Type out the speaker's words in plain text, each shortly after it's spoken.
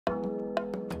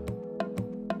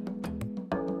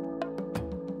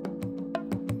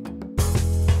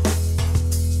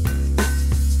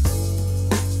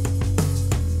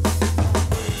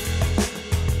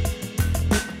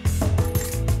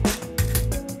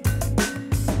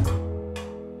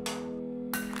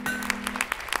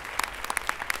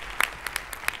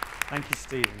Thank you,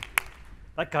 Stephen.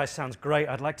 That guy sounds great.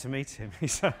 I'd like to meet him. He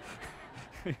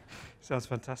sounds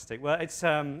fantastic. Well, it's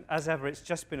as ever, it's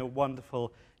just been a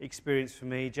wonderful experience for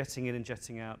me, jetting in and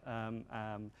jetting out.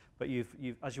 But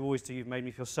as you always do, you've made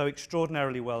me feel so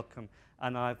extraordinarily welcome,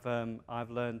 and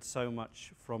I've learned so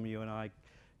much from you, and I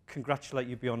congratulate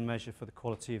you beyond measure for the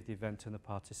quality of the event and the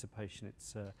participation.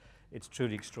 It's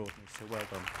truly extraordinary. So well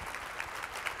done.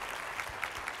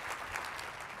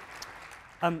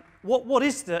 And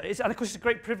of course it's a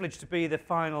great privilege to be the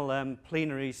final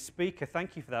plenary speaker.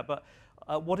 Thank you for that. But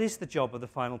what is the job of the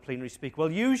final plenary speaker?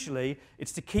 Well, usually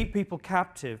it's to keep people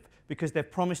captive because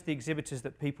they've promised the exhibitors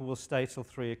that people will stay till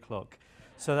 3 o'clock.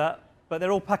 But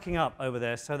they're all packing up over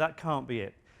there, so that can't be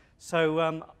it.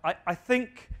 So I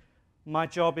think my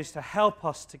job is to help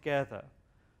us together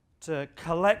to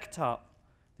collect up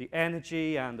the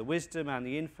energy and the wisdom and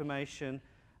the information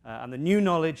and the new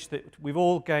knowledge that we've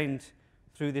all gained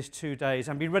through this 2 days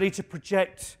and be ready to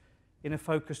project in a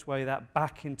focused way that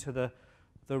back into the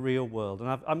real world. And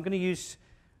I'm going to use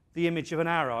the image of an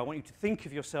arrow. I want you to think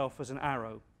of yourself as an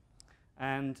arrow.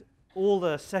 And all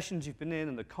the sessions you've been in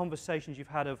and the conversations you've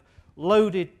had have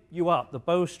loaded you up. The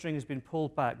bowstring has been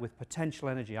pulled back with potential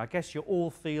energy. I guess you're all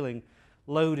feeling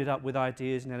loaded up with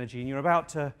ideas and energy, and you're about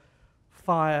to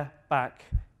fire back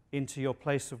into your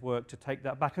place of work to take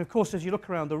that back. And of course, as you look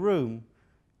around the room,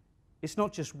 it's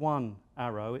not just one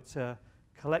arrow, it's a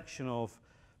collection of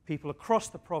people across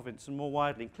the province and more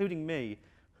widely, including me,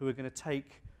 who are going to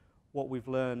take what we've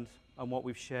learned and what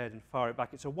we've shared and fire it back.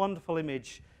 It's a wonderful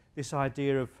image, this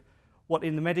idea of what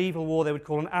in the medieval war they would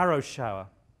call an arrow shower.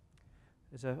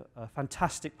 There's a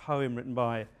fantastic poem written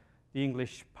by the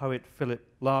English poet Philip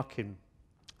Larkin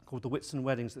called The Whitsun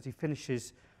Weddings that he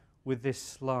finishes with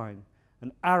this line: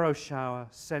 "An arrow shower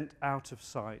sent out of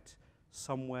sight,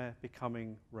 somewhere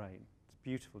becoming rain." It's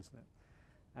beautiful, isn't it?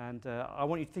 And I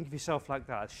want you to think of yourself like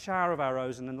that, a shower of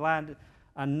arrows and then land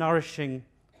and nourishing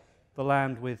the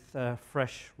land with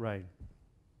fresh rain.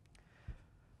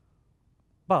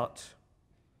 But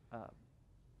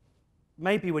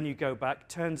maybe when you go back,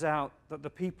 turns out that the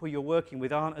people you're working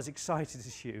with aren't as excited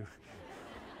as you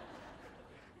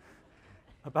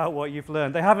about what you've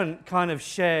learned. They haven't kind of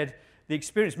shared the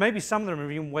experience. Maybe some of them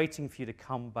are even waiting for you to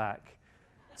come back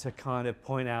to kind of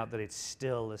point out that it's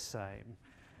still the same.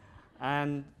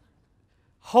 And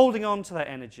holding on to that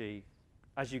energy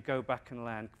as you go back and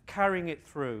land, carrying it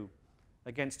through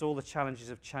against all the challenges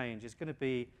of change is going to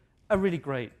be a really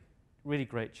great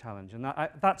challenge. And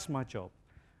that's my job,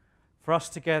 for us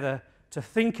together to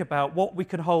think about what we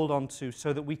can hold on to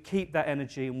so that we keep that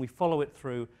energy and we follow it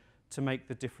through to make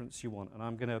the difference you want. And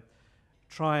I'm going to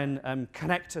try and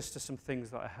connect us to some things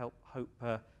that I hope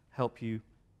help you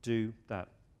do that.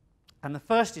 And the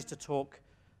first is to talk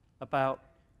about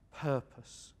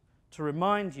purpose, to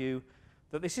remind you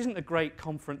that this isn't a great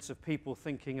conference of people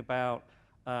thinking about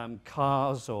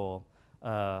cars or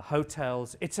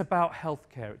hotels. It's about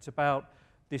healthcare. It's about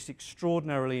this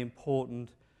extraordinarily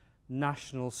important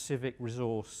national civic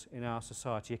resource in our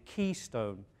society, a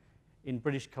keystone in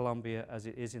British Columbia as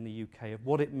it is in the UK, of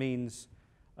what it means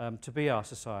to be our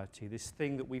society, this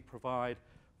thing that we provide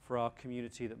for our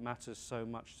community that matters so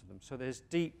much to them. So there's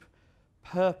deep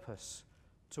purpose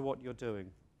to what you're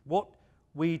doing. What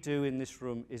we do in this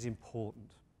room is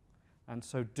important. And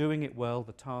so doing it well,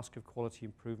 the task of quality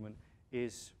improvement,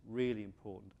 is really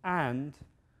important. And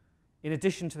in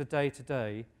addition to the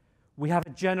day-to-day, we have a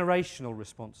generational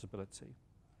responsibility.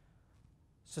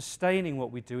 Sustaining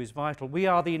what we do is vital. We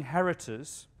are the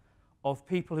inheritors of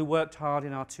people who worked hard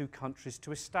in our two countries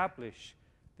to establish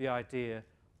the idea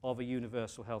of a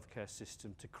universal healthcare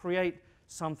system, to create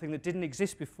something that didn't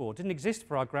exist before, didn't exist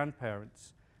for our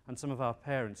grandparents and some of our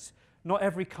parents. Not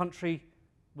every country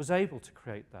was able to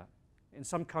create that. In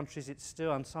some countries it's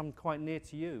still, and some quite near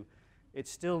to you, it's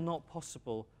still not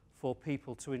possible for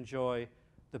people to enjoy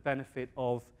the benefit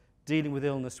of dealing with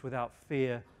illness without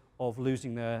fear of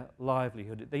losing their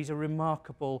livelihood. These are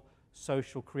remarkable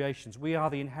social creations. We are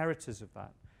the inheritors of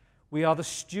that. We are the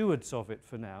stewards of it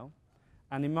for now.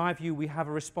 And in my view, we have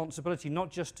a responsibility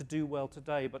not just to do well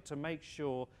today, but to make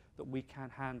sure that we can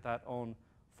hand that on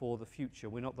for the future.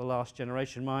 We're not the last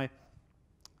generation. My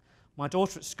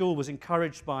daughter at school was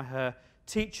encouraged by her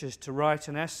teachers to write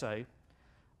an essay.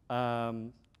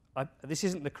 This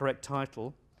isn't the correct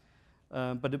title,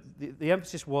 but the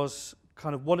emphasis was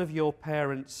kind of, what have your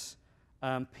parents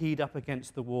peed up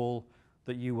against the wall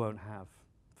that you won't have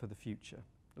for the future?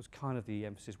 It was kind of the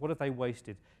emphasis. What have they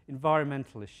wasted?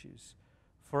 Environmental issues.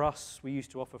 For us, we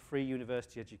used to offer free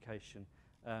university education,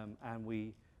 and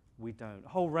we don't. A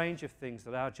whole range of things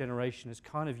that our generation has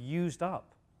kind of used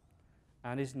up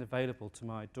and isn't available to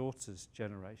my daughter's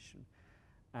generation.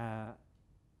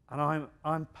 And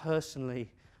I'm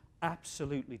personally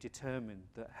absolutely determined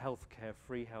that healthcare,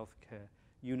 free healthcare,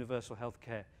 universal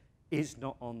healthcare is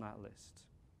not on that list.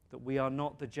 That we are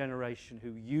not the generation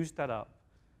who used that up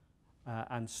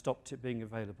and stopped it being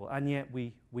available. And yet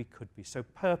we could be. So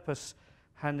purpose,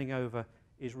 handing over,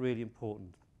 is really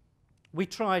important. We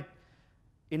tried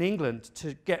in England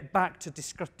to get back to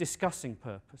discussing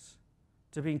purpose,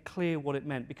 to being clear what it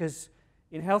meant. Because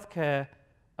in healthcare,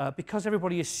 because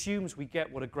everybody assumes we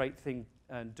get what a great thing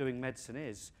doing medicine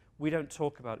is, we don't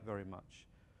talk about it very much.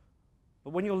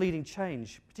 But when you're leading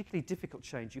change, particularly difficult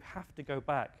change, you have to go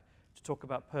back to talk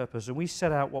about purpose. And we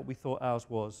set out what we thought ours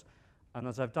was. And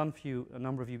as I've done for a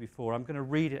number of you before, I'm going to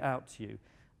read it out to you.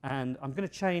 And I'm going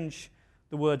to change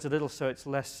the words a little so it's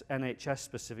less NHS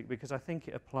specific, because I think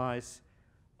it applies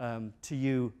to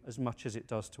you as much as it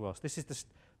does to us. This is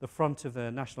the front of the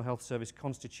National Health Service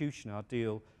Constitution, our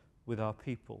deal with our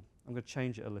people. I'm going to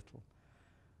change it a little.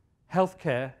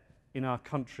 Healthcare in our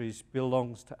countries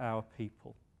belongs to our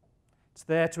people. It's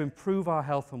there to improve our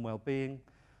health and well-being,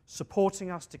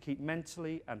 supporting us to keep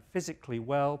mentally and physically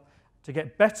well, to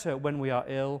get better when we are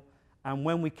ill, and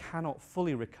when we cannot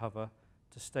fully recover,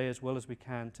 to stay as well as we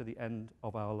can to the end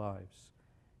of our lives.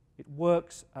 It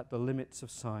works at the limits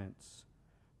of science,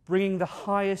 bringing the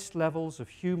highest levels of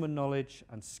human knowledge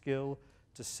and skill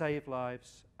to save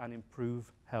lives and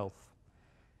improve health.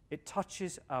 It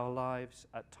touches our lives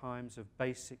at times of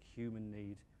basic human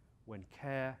need, when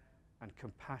care and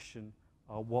compassion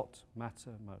are what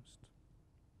matter most.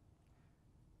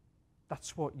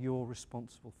 That's what you're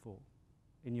responsible for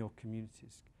in your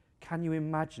communities. Can you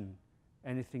imagine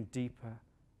anything deeper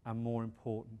and more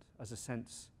important as a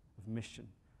sense of mission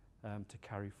to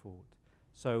carry forward?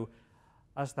 So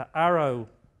as that arrow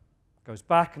goes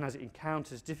back and as it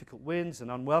encounters difficult winds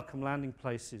and unwelcome landing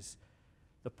places,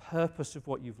 the purpose of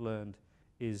what you've learned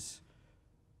is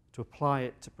to apply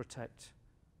it to protect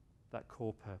that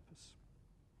core purpose.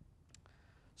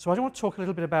 So I want to talk a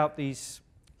little bit about these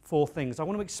 4 things. I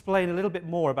want to explain a little bit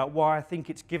more about why I think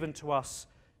it's given to us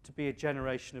to be a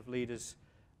generation of leaders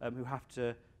who have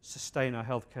to sustain our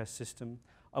healthcare system.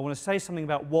 I want to say something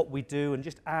about what we do and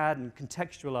just add and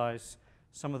contextualize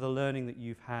some of the learning that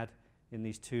you've had in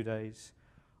these 2 days.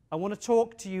 I want to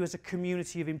talk to you as a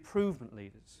community of improvement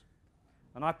leaders.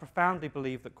 And I profoundly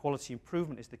believe that quality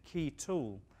improvement is the key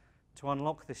tool to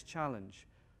unlock this challenge.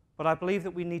 But I believe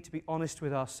that we need to be honest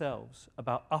with ourselves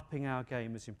about upping our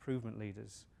game as improvement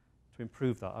leaders to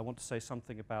improve that. I want to say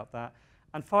something about that.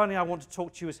 And finally, I want to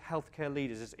talk to you as healthcare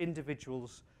leaders, as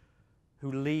individuals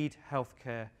who lead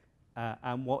healthcare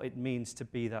and what it means to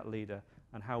be that leader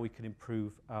and how we can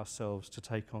improve ourselves to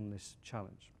take on this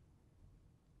challenge.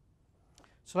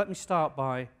 So let me start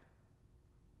by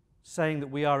saying that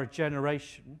we are a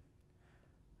generation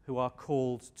who are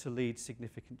called to lead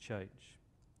significant change.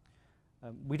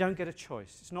 We don't get a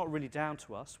choice. It's not really down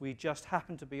to us. We just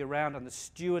happen to be around and the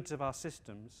stewards of our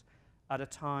systems at a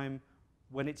time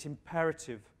when it's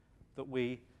imperative that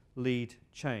we lead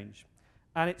change.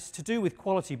 And it's to do with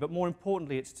quality, but more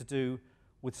importantly, it's to do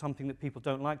with something that people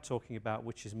don't like talking about,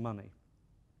 which is money.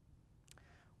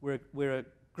 We're a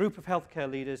group of healthcare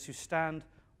leaders who stand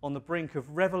on the brink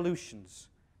of revolutions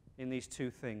in these 2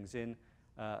 things, in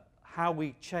how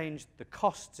we change the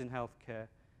costs in healthcare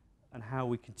and how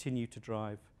we continue to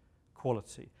drive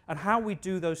quality, and how we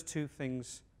do those 2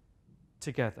 things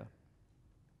together.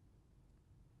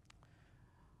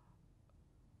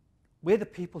 We're the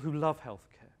people who love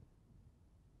healthcare.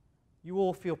 You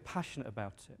all feel passionate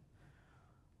about it.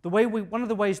 One of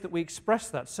the ways that we express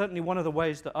that, certainly one of the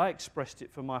ways that I expressed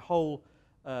it for my whole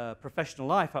professional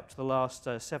life up to the last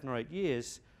 7 or 8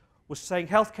 years, was saying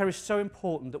healthcare is so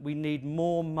important that we need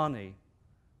more money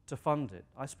to fund it.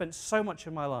 I spent so much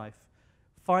of my life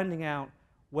finding out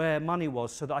where money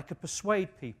was so that I could persuade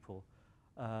people,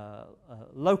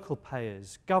 local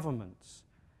payers, governments,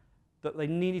 that they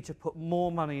needed to put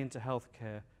more money into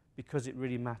healthcare because it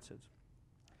really mattered.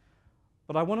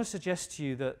 But I want to suggest to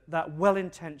you that that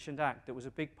well-intentioned act that was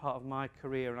a big part of my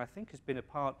career and I think has been a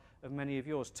part of many of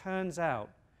yours, turns out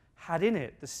had in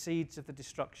it the seeds of the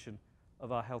destruction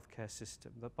of our healthcare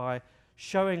system. That by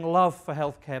showing love for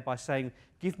healthcare, by saying,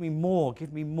 give me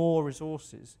more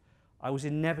resources, I was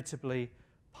inevitably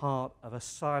part of a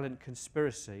silent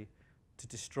conspiracy to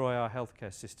destroy our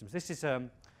healthcare systems. This is a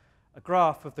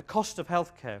graph of the cost of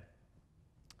healthcare,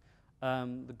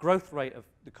 the growth rate of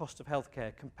the cost of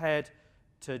healthcare compared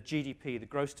to GDP, the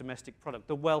gross domestic product,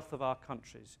 the wealth of our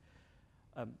countries.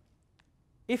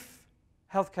 If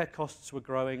healthcare costs were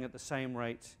growing at the same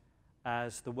rate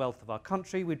as the wealth of our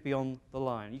country, we'd be on the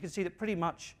line. You can see that pretty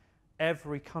much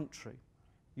every country,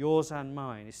 yours and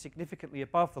mine, is significantly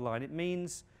above the line. It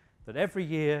means that every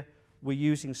year we're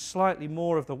using slightly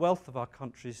more of the wealth of our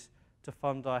countries to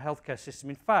fund our healthcare system.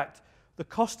 In fact, the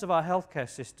cost of our healthcare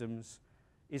systems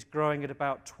is growing at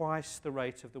about twice the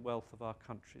rate of the wealth of our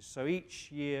countries. So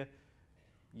each year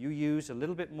you use a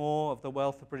little bit more of the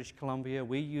wealth of British Columbia,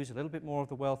 we use a little bit more of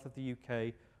the wealth of the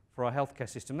UK for our healthcare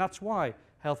system. That's why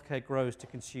healthcare grows to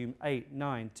consume 8,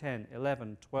 9, 10,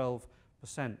 11, 12%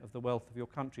 of the wealth of your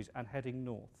countries and heading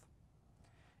north.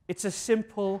 It's a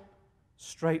simple,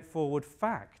 straightforward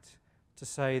fact to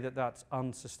say that that's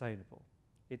unsustainable.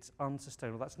 It's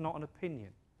unsustainable. That's not an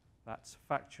opinion. That's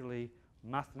factually,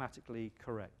 mathematically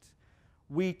correct.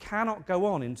 We cannot go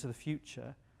on into the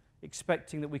future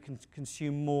expecting that we can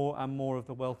consume more and more of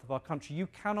the wealth of our country. You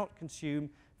cannot consume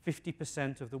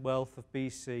 50% of the wealth of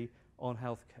BC on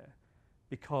healthcare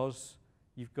because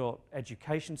you've got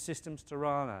education systems to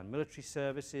run and military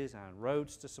services and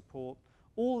roads to support,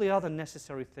 all the other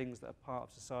necessary things that are part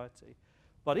of society.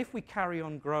 But if we carry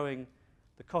on growing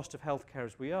the cost of healthcare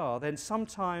as we are, then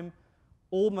sometime,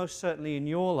 almost certainly in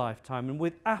your lifetime, and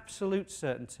with absolute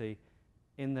certainty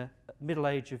in the middle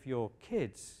age of your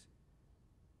kids,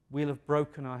 we'll have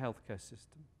broken our healthcare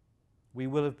system. We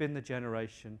will have been the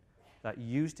generation that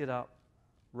used it up,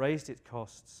 raised its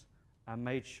costs, and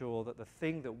made sure that the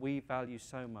thing that we value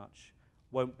so much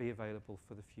won't be available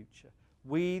for the future.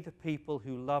 We, the people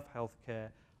who love healthcare,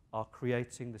 are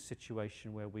creating the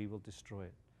situation where we will destroy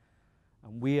it.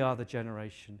 And we are the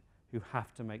generation who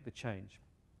have to make the change.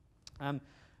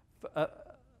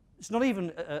 It's not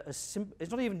even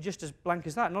just as blank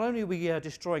as that. Not only are we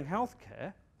destroying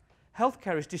healthcare,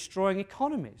 healthcare is destroying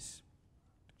economies.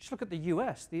 Just look at the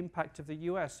US, the impact of the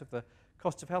US, of the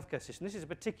cost of healthcare system. This is a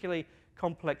particularly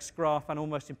complex graph and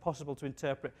almost impossible to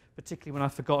interpret, particularly when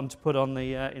I've forgotten to put on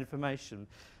the information.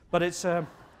 But it's a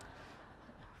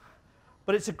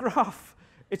graph.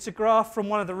 It's a graph from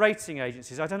one of the rating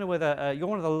agencies. I don't know whether you're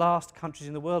one of the last countries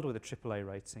in the world with a AAA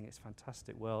rating. It's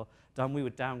fantastic. Well done. We were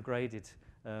downgraded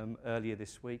earlier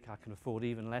this week. I can afford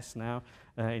even less now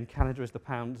in Canada as the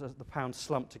pound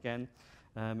slumped again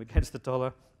against the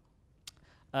dollar.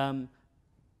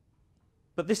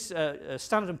 But this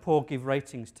Standard & Poor's give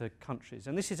ratings to countries,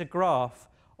 and this is a graph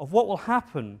of what will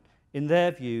happen, in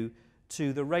their view,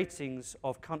 to the ratings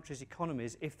of countries'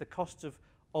 economies if the cost of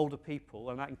older people,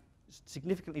 and that is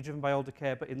significantly driven by older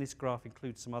care, but in this graph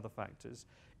includes some other factors,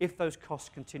 if those costs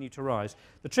continue to rise.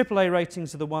 The AAA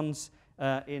ratings are the ones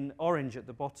in orange at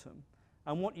the bottom,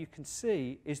 and what you can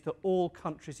see is that all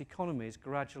countries' economies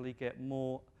gradually get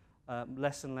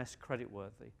less and less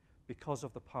creditworthy because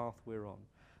of the path we're on.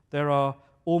 There are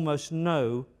almost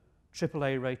no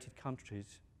AAA-rated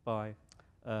countries by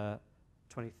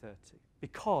 2030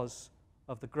 because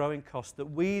of the growing cost that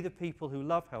we, the people who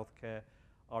love healthcare,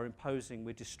 are imposing.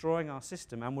 We're destroying our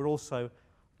system and we're also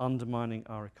undermining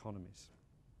our economies.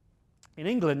 In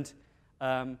England,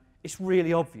 it's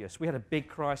really obvious. We had a big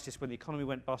crisis when the economy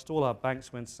went bust. All our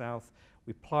banks went south.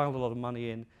 We piled a lot of money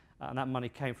in, and that money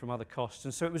came from other costs.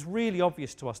 And so it was really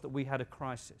obvious to us that we had a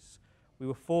crisis. We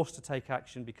were forced to take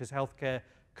action because healthcare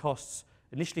costs,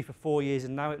 initially for 4 years,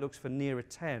 and now it looks for nearer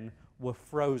 10, were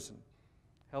frozen.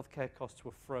 Healthcare costs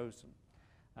were frozen.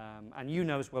 And you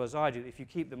know as well as I do, if you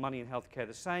keep the money in healthcare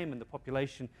the same and the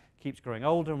population keeps growing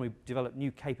older and we develop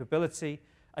new capability,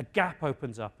 a gap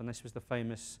opens up, and this was the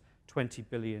famous 20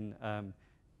 billion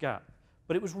gap.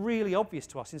 But it was really obvious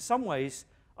to us. In some ways,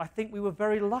 I think we were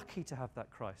very lucky to have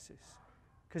that crisis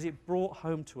because it brought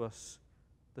home to us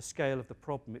the scale of the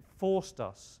problem. It forced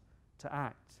us to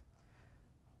act.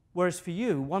 Whereas for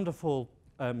you, wonderful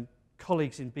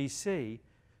colleagues in BC,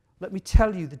 let me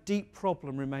tell you, the deep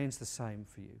problem remains the same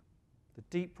for you. The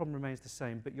deep problem remains the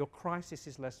same, but your crisis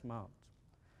is less marked.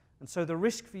 And so the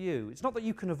risk for you, it's not that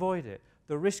you can avoid it,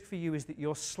 the risk for you is that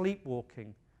you're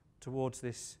sleepwalking towards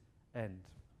this end.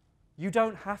 You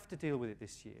don't have to deal with it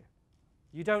this year.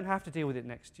 You don't have to deal with it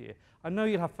next year. I know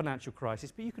you'll have financial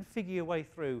crisis, but you can figure your way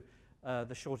through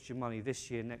the shortage of money this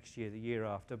year, next year, the year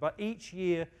after. But each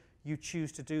year you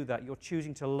choose to do that, you're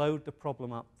choosing to load the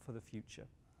problem up for the future.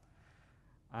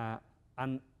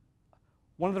 And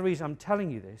one of the reasons I'm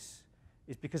telling you this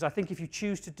is because I think if you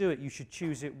choose to do it, you should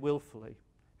choose it willfully.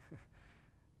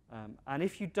 And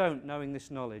if you don't, knowing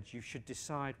this knowledge, you should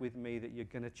decide with me that you're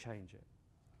going to change it.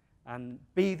 And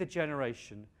be the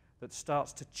generation that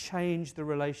starts to change the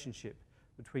relationship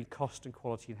between cost and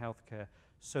quality in healthcare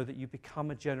so that you become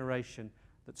a generation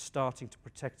that's starting to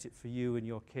protect it for you and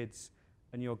your kids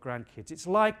and your grandkids. It's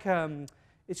like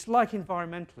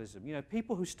environmentalism. You know,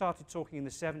 people who started talking in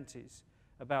the 70s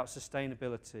about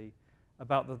sustainability,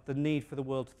 about the need for the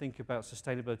world to think about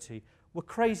sustainability, were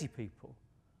crazy people.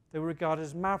 They were regarded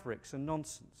as mavericks and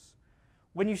nonsense.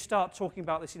 When you start talking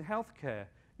about this in healthcare,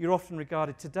 you're often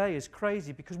regarded today as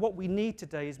crazy because what we need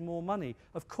today is more money.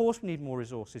 Of course we need more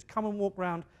resources. Come and walk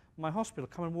around my hospital,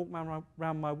 come and walk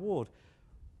around my ward.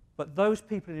 But those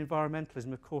people in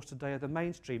environmentalism, of course, today are the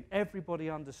mainstream. Everybody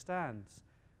understands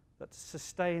that to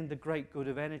sustain the great good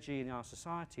of energy in our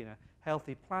society and a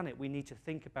healthy planet, we need to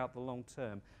think about the long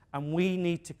term. And we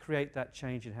need to create that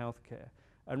change in healthcare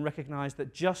and recognise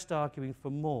that just arguing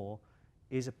for more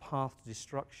is a path to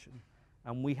destruction.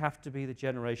 And we have to be the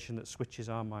generation that switches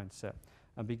our mindset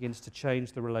and begins to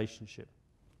change the relationship.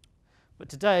 But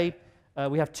today,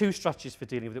 we have two strategies for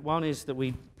dealing with it. One is that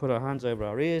we put our hands over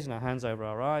our ears and our hands over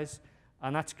our eyes,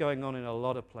 and that's going on in a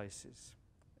lot of places,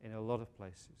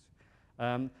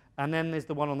 and then there's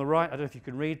the one on the right, I don't know if you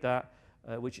can read that,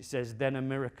 which it says, then a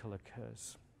miracle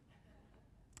occurs.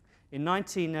 In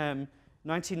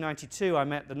 1992, I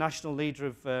met the national leader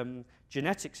of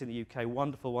genetics in the UK,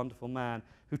 wonderful, wonderful man,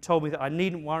 who told me that I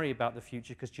needn't worry about the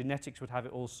future because genetics would have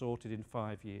it all sorted in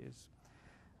 5 years.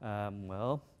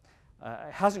 It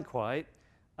hasn't quite.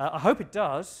 I hope it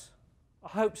does. I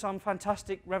hope some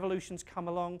fantastic revolutions come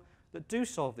along that do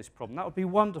solve this problem. That would be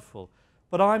wonderful.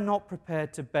 But I'm not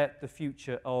prepared to bet the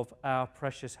future of our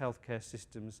precious healthcare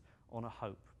systems on a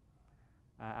hope.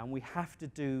 And we have to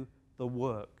do the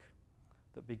work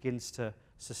that begins to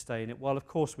sustain it, while of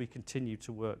course we continue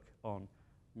to work on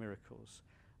miracles.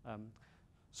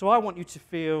 So I want you to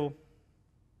feel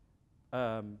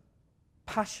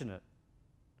passionate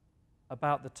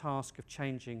about the task of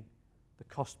changing the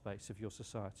cost base of your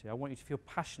society. I want you to feel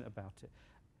passionate about it.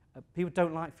 People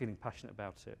don't like feeling passionate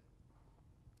about it.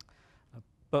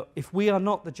 But if we are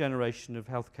not the generation of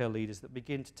healthcare leaders that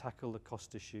begin to tackle the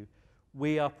cost issue,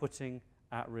 we are putting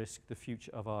at risk the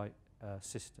future of our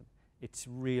system. It's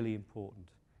really important.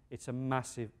 It's a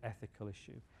massive ethical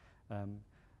issue.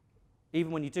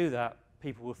 Even when you do that,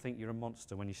 people will think you're a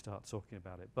monster when you start talking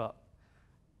about it, but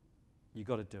you've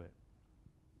got to do it.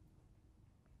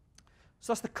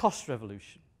 So that's the cost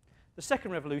revolution. The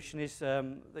second revolution is that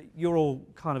you're all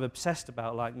kind of obsessed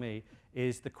about, like me,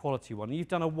 is the quality one. You've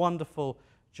done a wonderful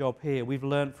job here. We've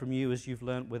learned from you, as you've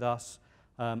learned with us,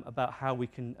 about how we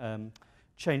can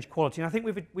change quality. And I think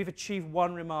we've achieved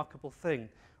one remarkable thing,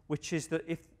 which is that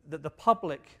that the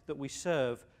public that we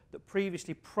serve that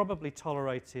previously probably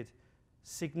tolerated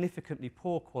significantly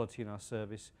poor quality in our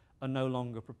service are no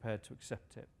longer prepared to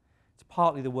accept it. It's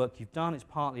partly the work you've done, it's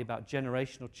partly about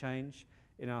generational change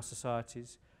in our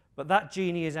societies, but that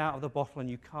genie is out of the bottle and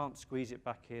you can't squeeze it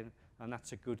back in, and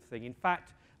that's a good thing. In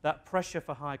fact, that pressure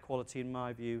for high quality, in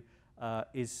my view,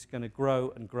 is going to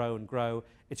grow and grow and grow.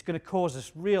 It's going to cause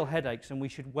us real headaches, and we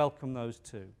should welcome those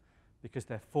too, because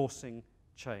they're forcing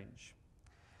change.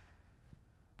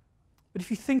 But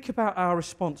if you think about our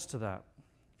response to that,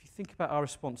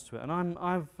 and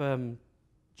I've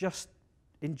just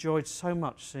enjoyed so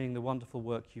much seeing the wonderful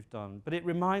work you've done, but it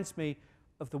reminds me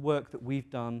of the work that we've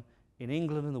done in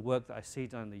England and the work that I see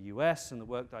done in the US and the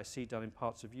work that I see done in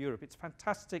parts of Europe. It's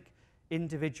fantastic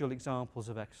individual examples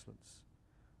of excellence.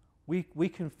 We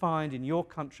can find in your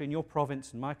country, in your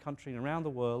province, in my country, and around the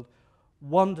world,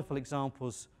 wonderful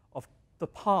examples of the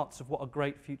parts of what a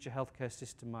great future healthcare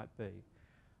system might be.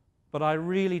 But I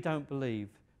really don't believe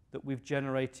that we've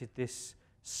generated this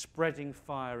spreading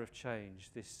fire of change,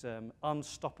 this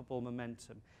unstoppable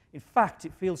momentum. In fact,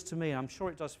 it feels to me, and I'm sure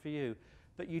it does for you,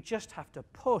 that you just have to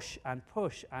push and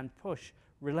push and push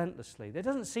relentlessly. There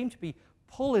doesn't seem to be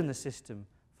pull in the system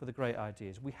for the great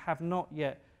ideas. We have not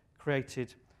yet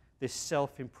created this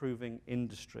self-improving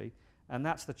industry, and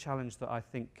that's the challenge that I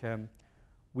think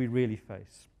we really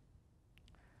face.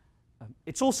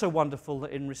 It's also wonderful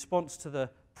that in response to the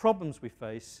problems we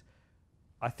face,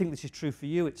 I think this is true for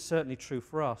you, it's certainly true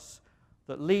for us,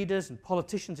 that leaders and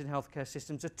politicians in healthcare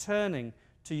systems are turning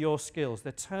to your skills.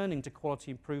 They're turning to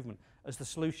quality improvement as the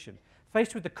solution.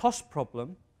 Faced with the cost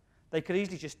problem, they could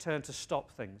easily just turn to stop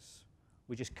things.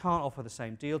 We just can't offer the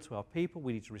same deal to our people.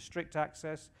 We need to restrict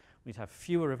access. We need to have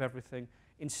fewer of everything.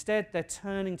 Instead, they're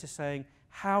turning to saying,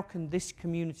 how can this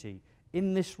community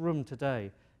in this room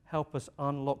today help us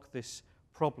unlock this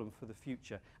problem for the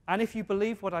future? And if you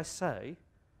believe what I say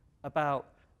about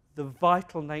the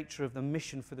vital nature of the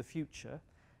mission for the future,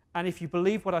 and if you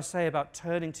believe what I say about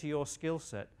turning to your skill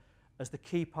set as the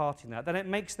key part in that, then it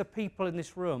makes the people in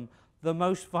this room the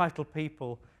most vital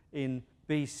people in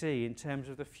BC in terms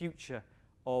of the future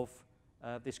of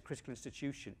this critical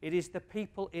institution. It is the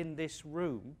people in this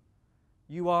room,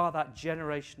 you are that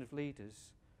generation of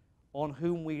leaders on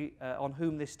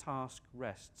whom this task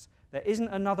rests. There isn't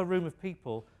another room of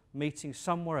people meeting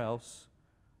somewhere else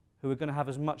who are going to have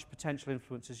as much potential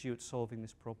influence as you at solving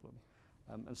this problem.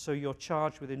 And so you're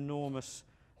charged with enormous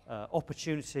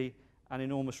opportunity and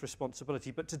enormous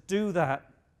responsibility. But to do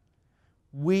that,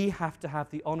 we have to have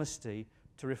the honesty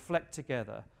to reflect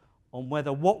together on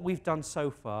whether what we've done so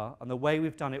far and the way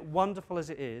we've done it, wonderful as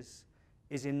it is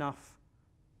enough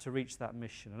to reach that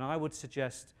mission. And I would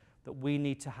suggest that we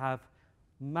need to have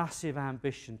massive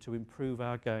ambition to improve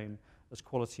our game as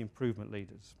quality improvement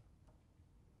leaders.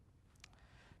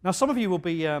 Now, some of you will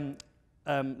be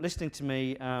listening to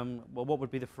me, well, what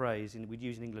would be the phrase we'd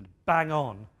use in England? Bang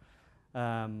on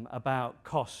about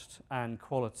cost and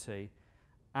quality.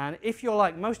 And if you're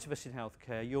like most of us in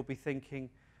healthcare, you'll be thinking,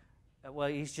 well,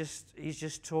 he's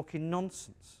just talking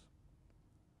nonsense.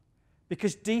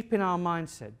 Because deep in our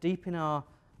mindset, deep in our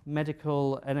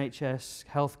medical NHS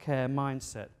healthcare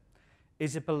mindset,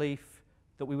 is a belief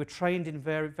that we were trained in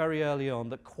very, very early on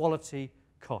that quality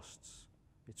costs.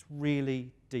 It's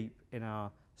really deep in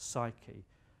our psyche.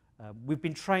 We've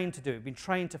been trained to do it. We've been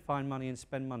trained to find money and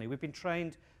spend money. We've been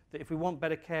trained that if we want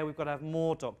better care, we've got to have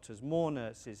more doctors, more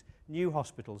nurses, new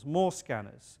hospitals, more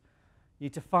scanners. You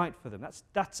need to fight for them.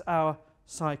 That's our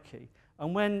psyche.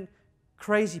 And when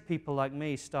crazy people like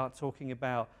me start talking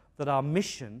about that our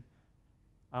mission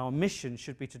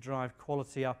should be to drive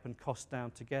quality up and cost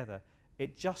down together,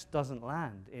 it just doesn't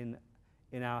land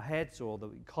in our heads or the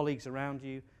colleagues around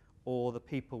you or the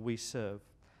people we serve.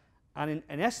 And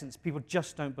in essence, people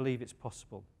just don't believe it's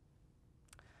possible.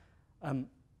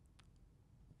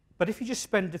 But if you just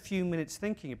spend a few minutes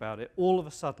thinking about it, all of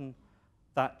a sudden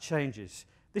that changes.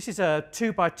 This is a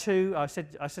 2x2.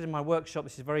 I said in my workshop,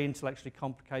 this is very intellectually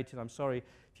complicated. I'm sorry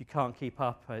if you can't keep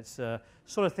up. It's a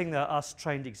sort of thing that us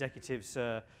trained executives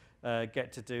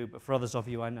get to do, but for others of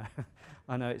you, I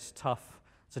know it's tough.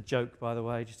 It's a joke, by the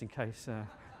way, just in case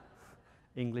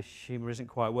English humour isn't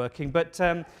quite working. But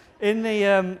in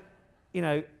the,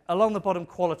 along the bottom,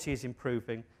 quality is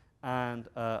improving, and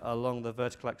along the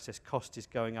vertical axis, cost is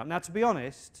going up. Now, to be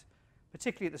honest,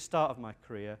 particularly at the start of my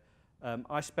career,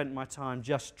 I spent my time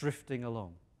just drifting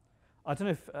along. I don't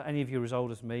know if any of you are as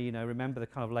old as me, remember the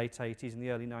kind of late 80s and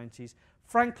the early 90s.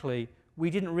 Frankly, we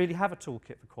didn't really have a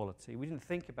toolkit for quality. We didn't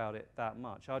think about it that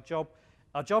much. Our job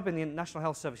in the National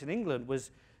Health Service in England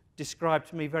was described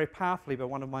to me very powerfully by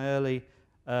one of my early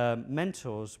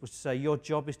mentors, was to say, your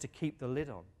job is to keep the lid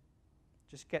on.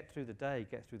 Just get through the day,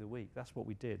 get through the week. That's what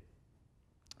we did.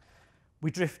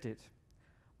 We drifted.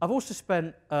 I've also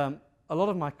spent a lot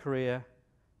of my career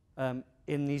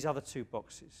in these other two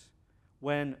boxes.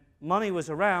 When money was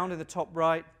around in the top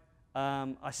right,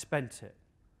 I spent it.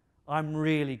 I'm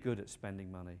really good at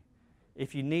spending money.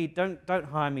 If you need, don't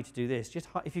hire me to do this. Just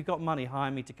if you've got money,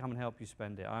 hire me to come and help you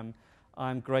spend it.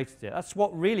 I'm great at it. That's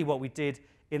really what we did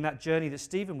in that journey that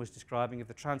Stephen was describing of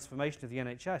the transformation of the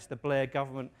NHS. The Blair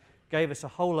government gave us a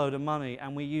whole load of money,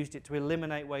 and we used it to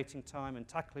eliminate waiting time and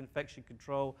tackle infection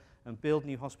control and build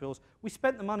new hospitals. We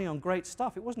spent the money on great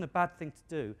stuff. It wasn't a bad thing to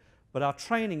do, but our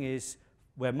training is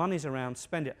where money's around,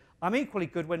 spend it. I'm equally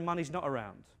good when money's not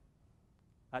around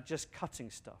at just cutting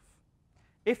stuff.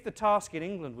 If the task in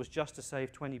England was just to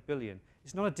save 20 billion,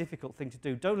 it's not a difficult thing to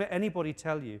do. Don't let anybody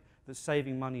tell you that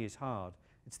saving money is hard.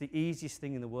 It's the easiest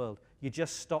thing in the world. You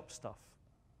just stop stuff.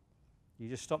 You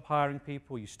just stop hiring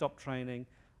people, you stop training,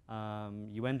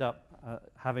 you end up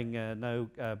having no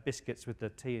biscuits with the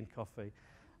tea and coffee.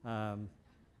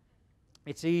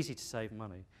 It's easy to save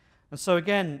money. And so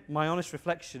again, my honest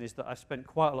reflection is that I've spent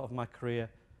quite a lot of my career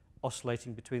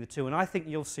oscillating between the two, and I think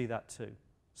you'll see that too.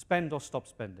 Spend or stop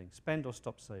spending, spend or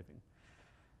stop saving.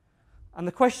 And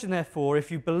the question, therefore,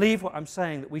 if you believe what I'm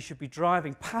saying, that we should be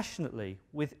driving passionately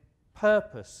with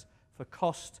purpose for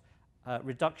cost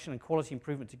reduction and quality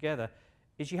improvement together,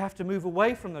 is you have to move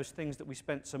away from those things that we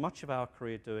spent so much of our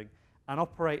career doing and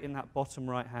operate in that bottom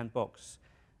right-hand box.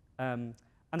 And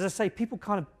as I say, people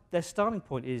their starting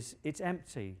point is it's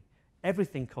empty.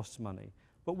 Everything costs money.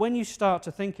 But when you start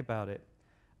to think about it,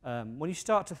 when you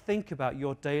start to think about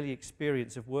your daily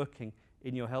experience of working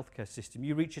in your healthcare system,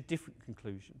 you reach a different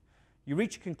conclusion. You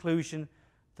reach a conclusion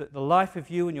that the life of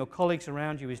you and your colleagues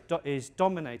around you is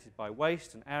dominated by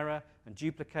waste and error and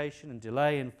duplication and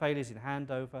delay and failures in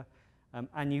handover,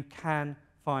 and you can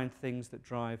find things that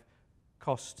drive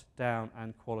cost down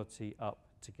and quality up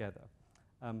together.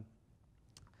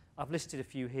 I've listed a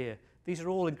few here. These are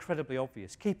all incredibly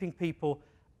obvious. Keeping people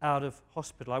out of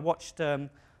hospital. I watched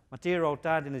my dear old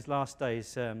dad in his last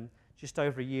days just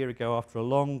over a year ago after a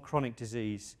long chronic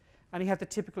disease, and he had the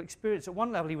typical experience. At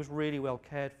one level, he was really well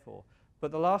cared for,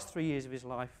 but the last 3 years of his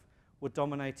life were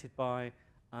dominated by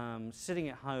sitting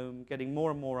at home, getting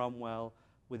more and more unwell,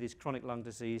 with his chronic lung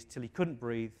disease till he couldn't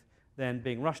breathe, then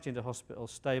being rushed into hospital,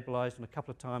 stabilised, and a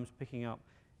couple of times picking up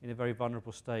in a very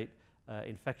vulnerable state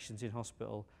infections in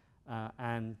hospital,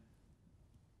 and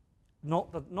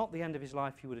not the end of his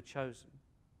life he would have chosen.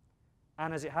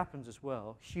 And as it happens as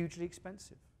well, hugely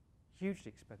expensive, hugely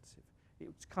expensive. It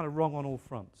was kind of wrong on all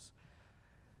fronts.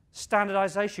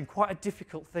 Standardisation, quite a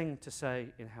difficult thing to say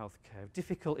in healthcare,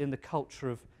 difficult in the culture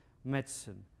of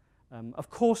medicine. Of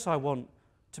course I want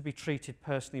to be treated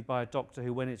personally by a doctor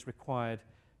who, when it's required,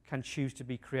 can choose to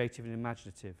be creative and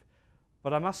imaginative.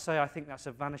 But I must say I think that's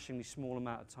a vanishingly small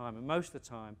amount of time, and most of the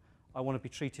time I want to be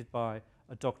treated by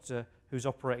a doctor who's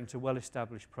operating to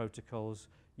well-established protocols,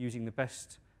 using the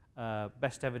best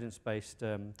evidence-based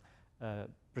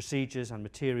procedures and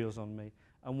materials on me.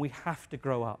 And we have to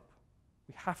grow up.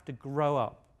 We have to grow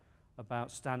up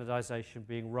about standardization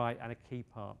being right and a key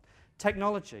part.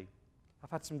 Technology. I've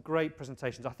had some great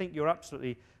presentations. I think you're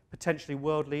absolutely potentially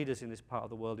world leaders in this part of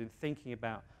the world in thinking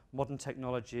about modern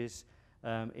technologies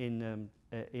in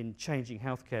changing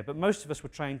healthcare. But most of us were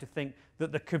trained to think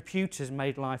that the computers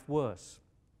made life worse.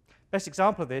 Best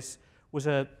example of this was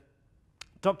a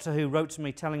doctor who wrote to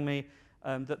me telling me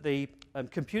that the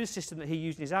computer system that he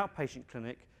used in his outpatient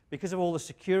clinic, because of all the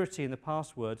security and the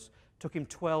passwords, took him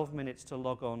 12 minutes to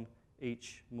log on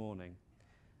each morning.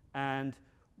 And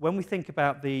when we think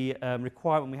about the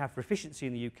requirement we have for efficiency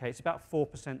in the UK, it's about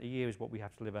 4% a year is what we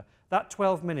have to deliver. That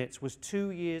 12 minutes was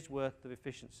 2 years' worth of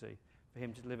efficiency for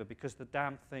him to deliver because the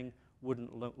damn thing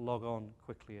wouldn't log on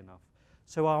quickly enough.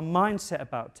 So our mindset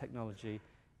about technology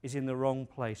is in the wrong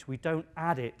place. We don't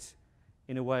add it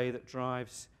in a way that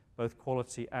drives both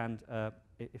quality and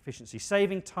efficiency.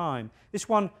 Saving time. This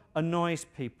one annoys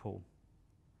people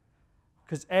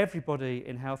because everybody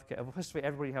in healthcare, well, first of all,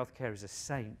 everybody in healthcare is a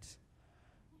saint,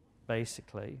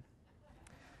 basically.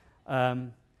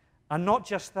 And not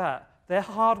just that, they're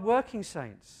hard-working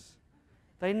saints.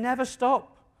 They never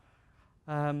stop.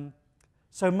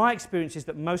 So my experience is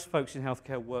that most folks in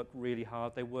healthcare work really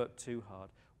hard. They work too hard.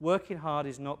 Working hard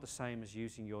is not the same as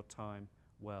using your time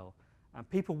well. And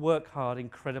people work hard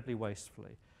incredibly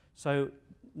wastefully. So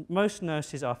most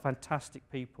nurses are fantastic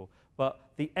people, but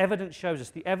the evidence shows us,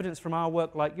 the evidence from our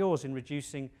work like yours in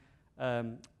reducing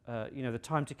the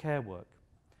time to care work,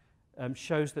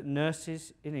 shows that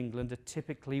nurses in England are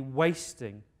typically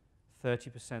wasting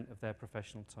 30% of their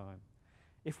professional time.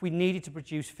 If we needed to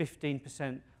produce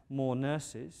 15% more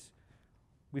nurses,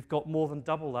 we've got more than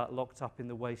double that locked up in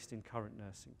the waste in current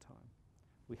nursing time.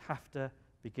 We have to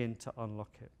begin to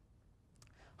unlock it.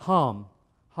 Harm.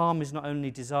 Harm is not only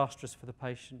disastrous for the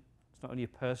patient, it's not only a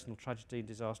personal tragedy and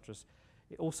disastrous,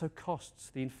 it also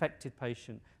costs the infected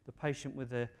patient, the patient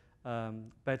with a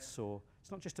bed sore.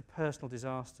 It's not just a personal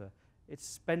disaster, it's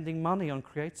spending money on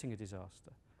creating a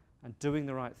disaster. And doing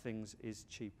the right things is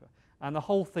cheaper. And the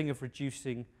whole thing of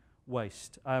reducing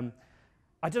waste. I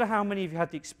don't know how many of you had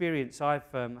the experience, I've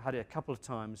had it a couple of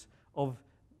times, of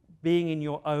being in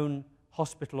your own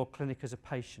hospital or clinic as a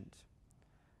patient.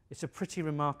 It's a pretty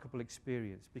remarkable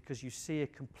experience because you see a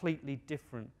completely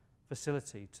different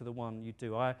facility to the one you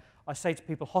do. I say to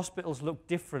people, hospitals look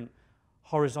different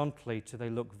horizontally to they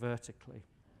look vertically.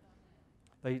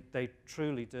 They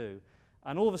truly do.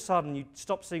 And all of a sudden, you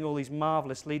stop seeing all these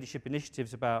marvelous leadership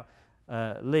initiatives about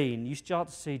lean. You start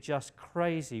to see just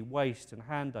crazy waste and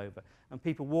handover, and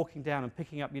people walking down and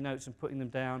picking up your notes and putting them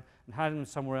down and handing them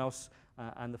somewhere else.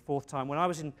 And the fourth time, when I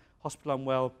was in hospital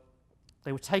unwell,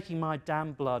 they were taking my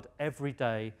damn blood every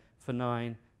day for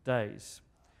 9 days.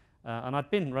 And I'd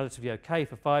been relatively okay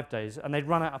for 5 days, and they'd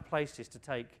run out of places to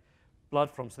take blood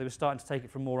from, so they were starting to take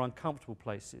it from more uncomfortable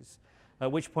places.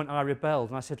 At which point I rebelled,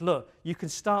 and I said, look, you can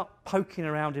start poking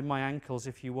around in my ankles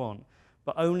if you want,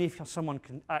 but only if someone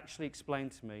can actually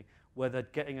explain to me whether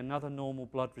getting another normal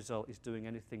blood result is doing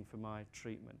anything for my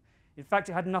treatment. In fact,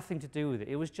 it had nothing to do with it.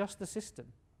 It was just the system.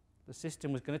 The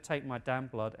system was going to take my damn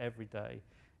blood every day,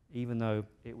 even though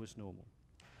it was normal.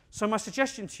 So my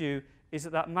suggestion to you is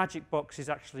that that magic box is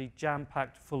actually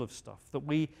jam-packed full of stuff,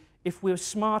 that if we're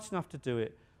smart enough to do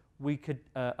it, we could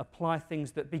apply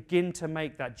things that begin to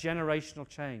make that generational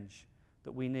change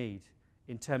that we need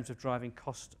in terms of driving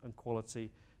cost and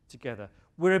quality together.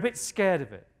 We're a bit scared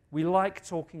of it. We like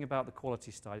talking about the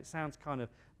quality side. It sounds kind of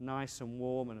nice and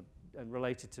warm and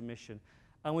related to mission.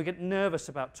 And we get nervous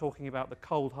about talking about the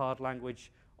cold, hard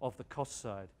language of the cost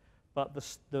side. But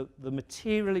the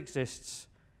material exists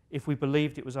if we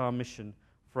believed it was our mission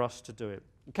for us to do it.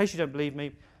 In case you don't believe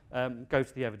me, go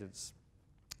to the evidence.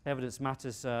 Evidence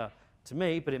matters to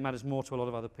me, but it matters more to a lot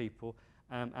of other people.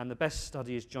 And the best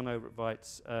study is John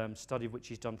Overtveit's study, of which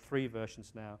he's done 3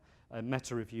 versions now, a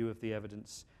meta-review of the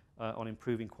evidence, on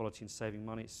improving quality and saving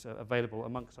money. It's available,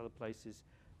 amongst other places,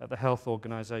 at the Health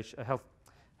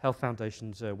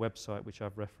Foundation's website, which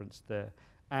I've referenced there.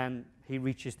 And he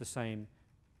reaches the same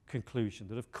conclusion,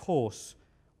 that of course,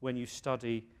 when you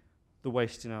study the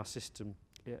waste in our system,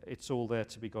 it's all there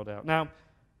to be got out. Now,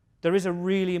 there is a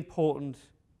really important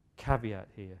caveat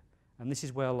here, and this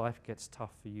is where life gets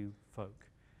tough for you folk.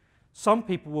 Some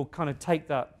people will kind of take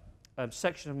that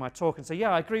section of my talk and say,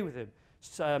 yeah, I agree with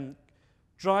him.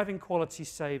 Driving quality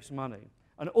saves money.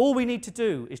 And all we need to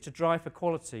do is to drive for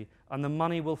quality, and the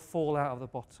money will fall out of the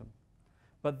bottom.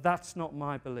 But that's not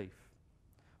my belief.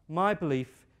 My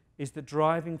belief is that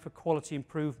driving for quality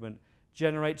improvement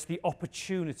generates the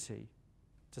opportunity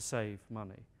to save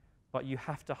money, but you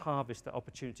have to harvest that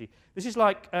opportunity. This is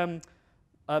like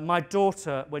my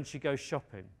daughter when she goes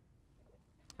shopping.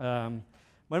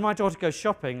 When my daughter goes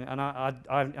shopping, and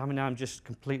I mean, I'm just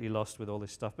completely lost with all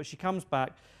this stuff, but she comes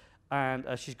back and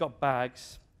she's got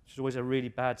bags, which is always a really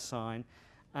bad sign,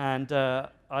 and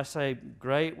I say,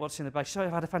 great, what's in the bag? She said,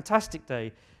 I've had a fantastic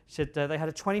day. She said they had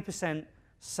a 20%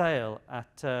 sale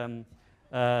at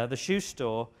the shoe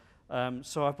store,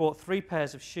 so I bought 3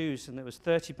 pairs of shoes and it was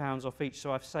 £30 off each,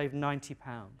 so I've saved £90.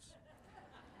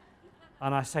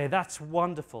 And I say, that's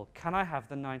wonderful. Can I have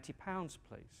the £90,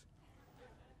 please?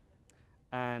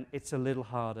 And it's a little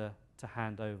harder to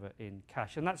hand over in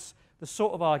cash. And that's the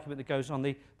sort of argument that goes on.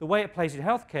 The way it plays in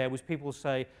healthcare was people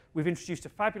say, we've introduced a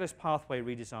fabulous pathway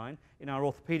redesign in our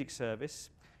orthopedic service.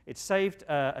 It saved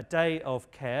a day of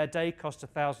care. A day cost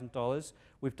 $1,000.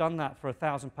 We've done that for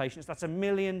 1,000 patients. That's $1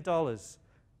 million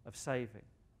of saving.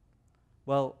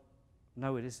 Well,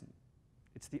 no, it isn't.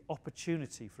 It's the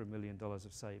opportunity for $1 million of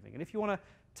saving. And if you want to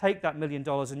take that $1 million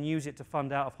and use it to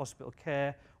fund out of hospital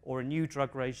care or a new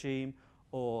drug regime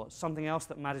or something else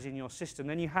that matters in your system,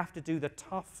 then you have to do the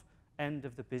tough end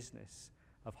of the business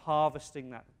of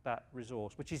harvesting that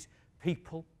resource, which is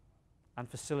people and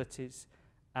facilities,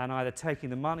 and either taking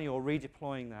the money or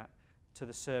redeploying that to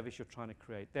the service you're trying to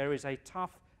create. There is a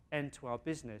tough end to our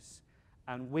business,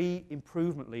 and we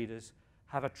improvement leaders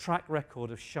have a track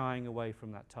record of shying away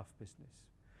from that tough business.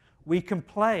 We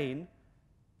complain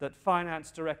that finance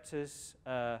directors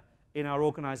in our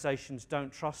organizations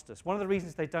don't trust us. One of the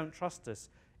reasons they don't trust us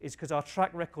is because our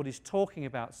track record is talking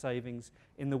about savings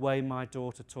in the way my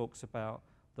daughter talks about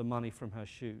the money from her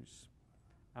shoes.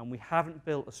 And we haven't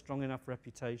built a strong enough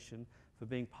reputation for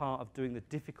being part of doing the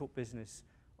difficult business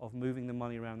of moving the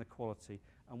money around the quality.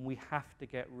 And we have to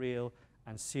get real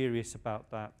and serious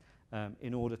about that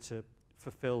in order to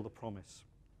fulfill the promise.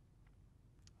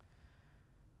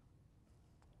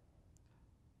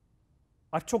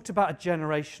 I've talked about a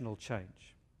generational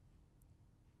change,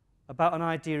 about an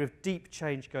idea of deep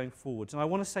change going forwards. And I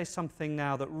want to say something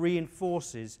now that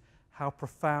reinforces how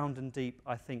profound and deep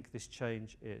I think this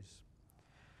change is.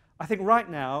 I think right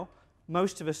now,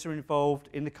 most of us are involved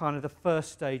in the kind of the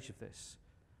first stage of this,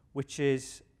 which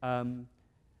is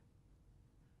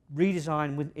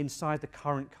redesign inside the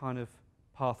current kind of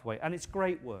pathway. And it's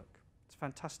great work. It's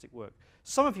fantastic work.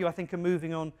 Some of you, I think, are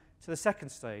moving on to the second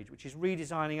stage, which is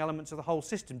redesigning elements of the whole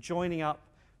system, joining up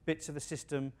bits of the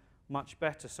system much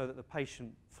better so that the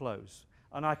patient flows.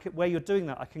 And where you're doing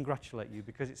that, I congratulate you,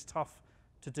 because it's tough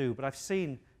to do. But I've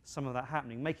seen some of that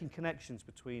happening, making connections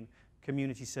between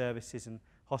community services and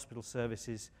hospital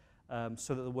services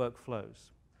so that the work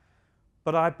flows.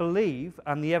 But I believe,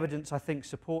 and the evidence I think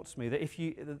supports me, that if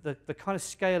the kind of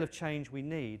scale of change we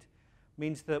need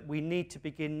means that we need to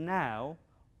begin now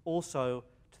also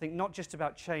to think not just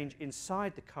about change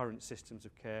inside the current systems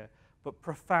of care, but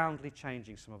profoundly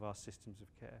changing some of our systems of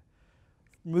care.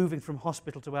 Moving from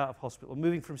hospital to out of hospital,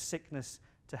 moving from sickness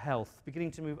to health,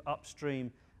 beginning to move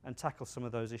upstream and tackle some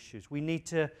of those issues. We need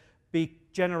to be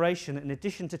generation that, in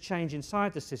addition to change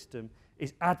inside the system,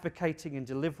 is advocating and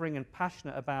delivering and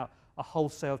passionate about a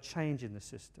wholesale change in the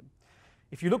system.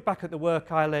 If you look back at the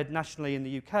work I led nationally in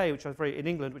the UK, in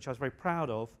England, which I was very proud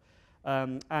of,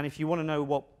 and if you want to know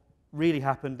what really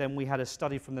happened, then we had a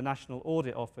study from the National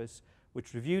Audit Office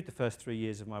which reviewed the first 3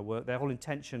 years of my work. Their whole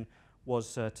intention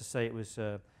was to say it was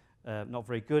not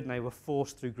very good, and they were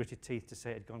forced through gritted teeth to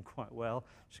say it had gone quite well,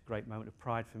 which is a great moment of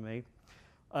pride for me.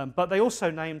 But they also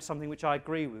named something which I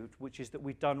agree with, which is that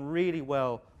we'd done really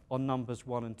well on numbers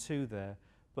 1 and 2 there,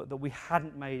 but that we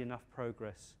hadn't made enough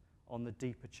progress on the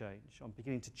deeper change, on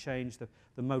beginning to change the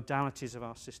modalities of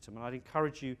our system. And I'd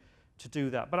encourage you to do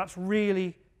that. But that's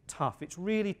really tough. It's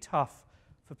really tough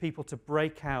for people to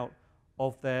break out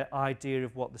of their idea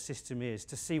of what the system is,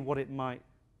 to see what it might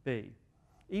be.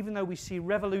 Even though we see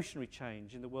revolutionary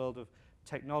change in the world of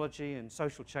technology and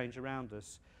social change around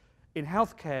us, in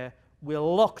healthcare, we're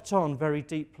locked on very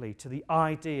deeply to the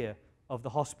idea of the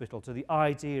hospital, to the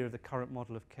idea of the current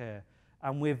model of care.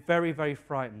 And we're very, very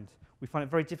frightened. We find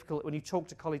it very difficult when you talk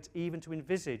to colleagues even to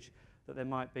envisage that there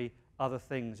might be other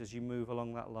things as you move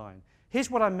along that line.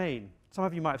 Here's what I mean. Some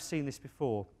of you might have seen this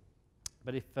before,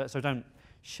 but so don't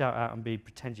shout out and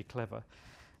pretend you're clever.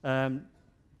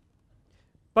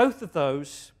 Both of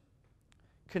those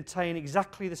contain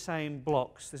exactly the same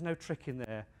blocks. There's no trick in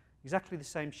there. Exactly the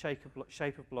same shape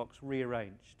of blocks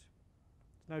rearranged.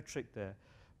 There's no trick there.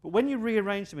 But when you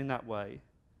rearrange them in that way,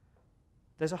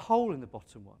 there's a hole in the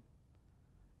bottom one.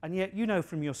 And yet you know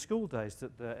from your school days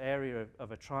that the area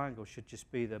of a triangle should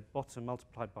just be the bottom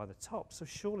multiplied by the top. So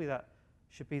surely that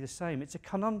should be the same. It's a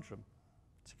conundrum.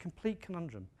 It's a complete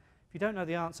conundrum. If you don't know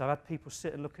the answer, I've had people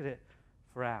sit and look at it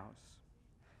for hours.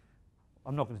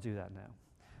 I'm not going to do that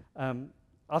now.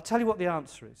 I'll tell you what the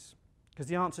answer is, because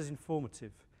the answer is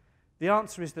informative. The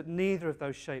answer is that neither of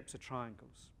those shapes are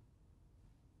triangles.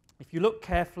 If you look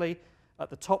carefully at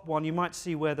the top one, you might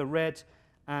see where the red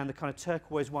and the kind of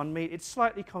turquoise one meet. It's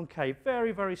slightly concave,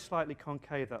 very, very slightly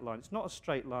concave, that line. It's not a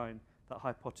straight line, that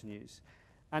hypotenuse.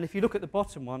 And if you look at the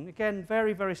bottom one, again,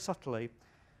 very, very subtly,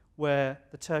 where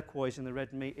the turquoise and the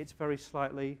red meet, it's very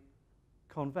slightly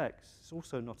convex. It's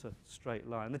also not a straight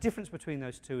line. The difference between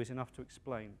those two is enough to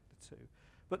explain the two.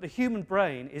 But the human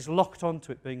brain is locked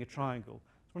onto it being a triangle.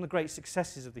 It's one of the great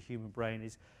successes of the human brain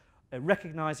is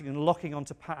recognizing and locking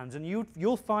onto patterns. And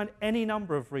you'll find any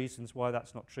number of reasons why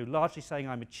that's not true, largely saying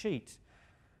I'm a cheat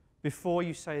before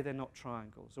you say they're not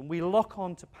triangles. And we lock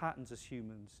on to patterns as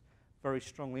humans very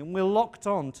strongly. And we're locked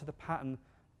on to the pattern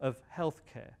of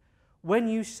healthcare. When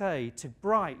you say to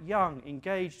bright, young,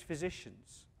 engaged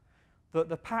physicians that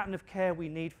the pattern of care we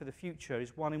need for the future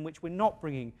is one in which we're not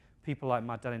bringing people like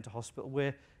my dad into hospital,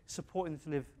 we're supporting them to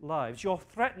live lives, you're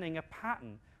threatening a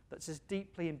pattern that's as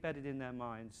deeply embedded in their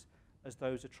minds as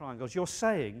those are triangles. You're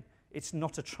saying it's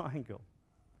not a triangle.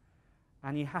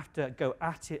 And you have to go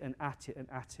at it and at it and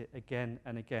at it again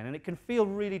and again. And it can feel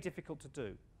really difficult to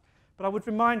do. But I would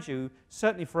remind you,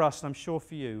 certainly for us, and I'm sure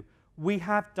for you, we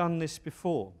have done this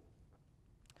before.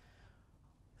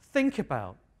 Think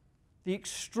about the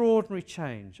extraordinary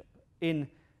change in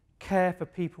care for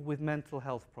people with mental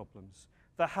health problems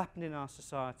that happened in our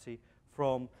society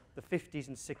from the 50s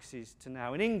and 60s to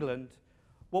now. In England,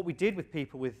 what we did with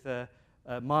people with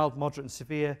mild, moderate and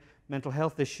severe mental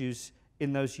health issues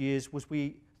in those years was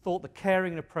we thought the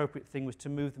caring and appropriate thing was to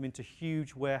move them into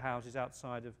huge warehouses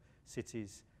outside of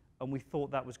cities, and we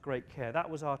thought that was great care. That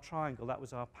was our triangle, that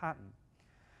was our pattern.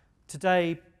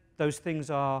 Today, those things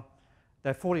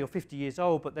they're 40 or 50 years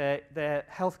old, but they're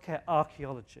healthcare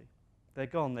archaeology. They're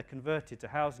gone, they're converted to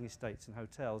housing estates and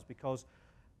hotels because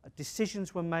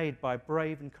decisions were made by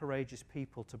brave and courageous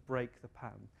people to break the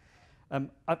pattern.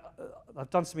 I've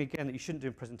done something again that you shouldn't do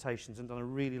in presentations and done a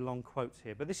really long quote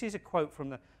here, but this is a quote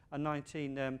from a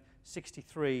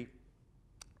 1963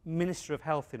 Minister of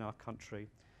Health in our country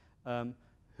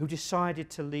who decided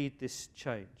to lead this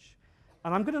change.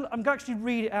 And I'm going to actually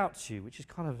read it out to you, which is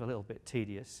kind of a little bit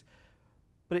tedious.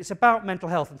 But it's about mental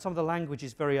health, and some of the language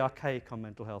is very archaic on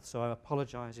mental health, so I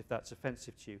apologize if that's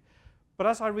offensive to you. But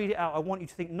as I read it out, I want you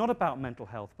to think not about mental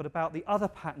health, but about the other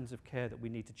patterns of care that we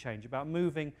need to change, about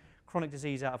moving chronic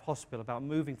disease out of hospital, about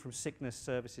moving from sickness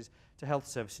services to health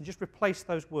services, and just replace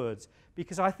those words,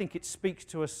 because I think it speaks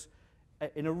to us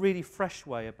in a really fresh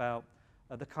way about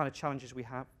the kind of challenges we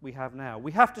have now.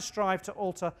 We have to strive to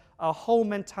alter our whole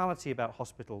mentality about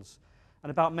hospitals, and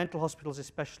about mental hospitals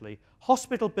especially.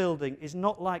 Hospital building is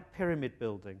not like pyramid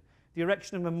building, the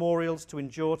erection of memorials to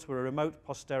endure to a remote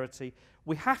posterity.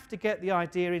 We have to get the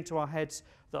idea into our heads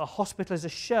that a hospital is a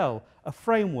shell, a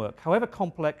framework, however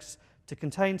complex, to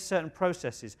contain certain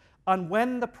processes. And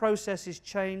when the processes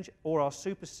change or are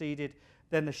superseded,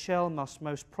 then the shell must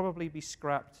most probably be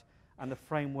scrapped and the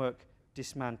framework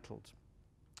dismantled.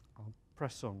 I'll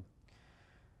press on.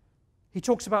 He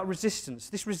talks about resistance.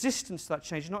 This resistance to that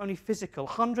change is not only physical.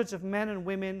 Hundreds of men and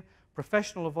women,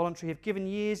 professional or voluntary, have given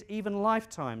years, even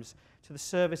lifetimes, to the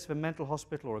service of a mental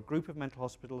hospital or a group of mental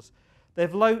hospitals.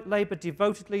 They've laboured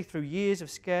devotedly through years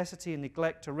of scarcity and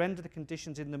neglect to render the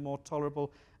conditions in them more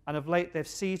tolerable, and of late they've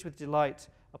seized with delight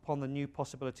upon the new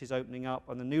possibilities opening up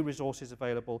and the new resources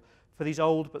available for these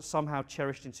old but somehow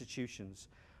cherished institutions.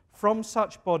 From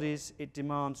such bodies, it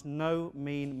demands no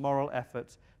mean moral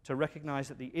effort to recognise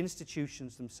that the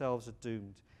institutions themselves are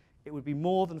doomed. It would be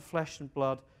more than flesh and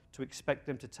blood to expect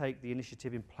them to take the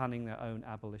initiative in planning their own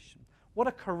abolition. What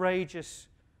a courageous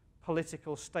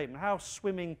political statement. How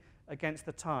swimming against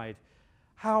the tide.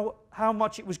 How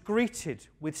much it was greeted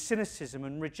with cynicism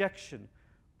and rejection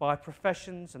by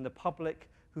professions and the public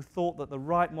who thought that the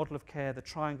right model of care, the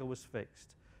triangle, was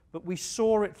fixed. But we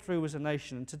saw it through as a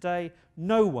nation, and today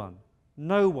no one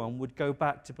would go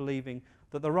back to believing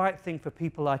that the right thing for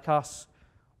people like us,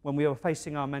 when we were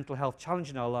facing our mental health challenge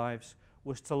in our lives,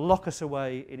 was to lock us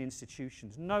away in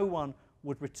institutions. No one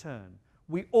would return.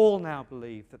 We all now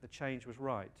believe that the change was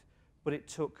right, but it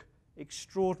took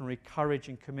extraordinary courage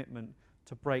and commitment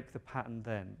to break the pattern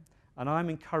then. And I'm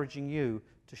encouraging you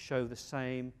to show the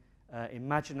same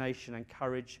imagination and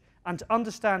courage, and to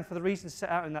understand, for the reasons set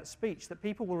out in that speech, that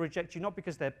people will reject you not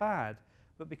because they're bad,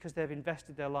 but because they've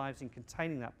invested their lives in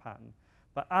containing that pattern.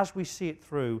 But as we see it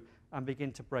through and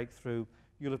begin to break through,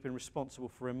 you'll have been responsible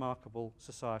for remarkable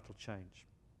societal change.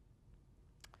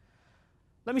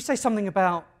 Let me say something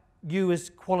about you as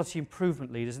quality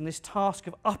improvement leaders and this task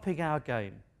of upping our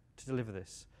game to deliver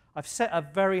this. I've set a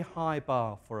very high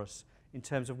bar for us in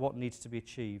terms of what needs to be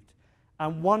achieved.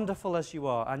 And wonderful as you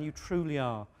are, and you truly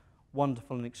are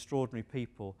wonderful and extraordinary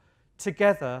people,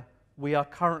 together we are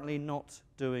currently not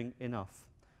doing enough.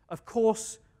 Of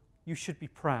course, you should be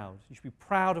proud. You should be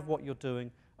proud of what you're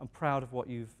doing and proud of what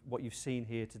you've seen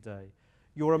here today.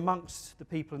 You're amongst the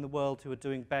people in the world who are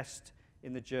doing best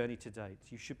in the journey to date.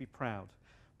 You should be proud.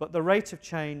 But the rate of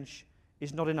change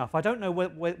is not enough. I don't know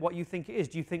what you think it is.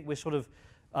 Do you think we're sort of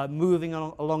moving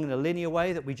along in a linear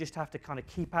way, that we just have to kind of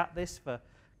keep at this for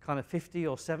kind of 50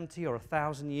 or 70 or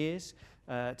 1,000 years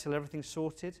till everything's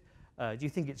sorted? Do you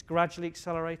think it's gradually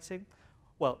accelerating?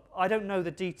 Well, I don't know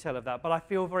the detail of that, but I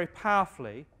feel very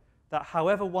powerfully that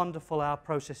however wonderful our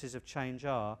processes of change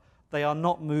are, they are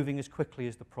not moving as quickly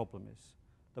as the problem is.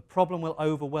 The problem will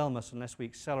overwhelm us unless we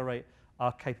accelerate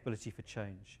our capability for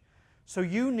change. So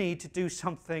you need to do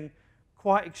something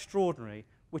quite extraordinary,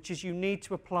 which is you need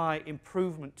to apply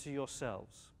improvement to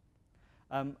yourselves.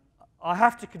 I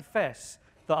have to confess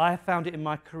that I have found it in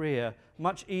my career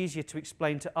much easier to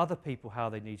explain to other people how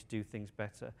they need to do things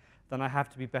better than I have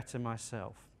to be better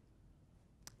myself.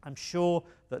 I'm sure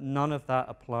that none of that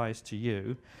applies to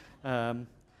you,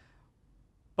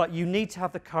 but you need to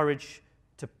have the courage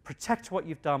to protect what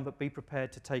you've done, but be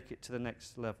prepared to take it to the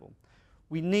next level.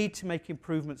 We need to make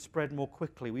improvements spread more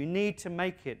quickly. We need to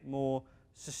make it more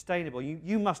sustainable.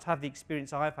 You must have the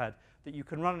experience I've had, that you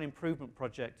can run an improvement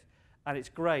project and it's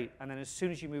great, and then as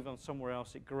soon as you move on somewhere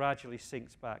else, it gradually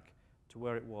sinks back to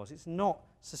where it was. It's not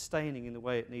sustaining in the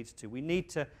way it needs to. We need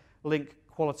to link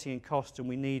quality and cost, and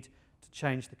we need to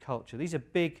change the culture. These are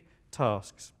big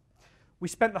tasks. We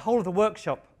spent the whole of the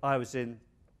workshop I was in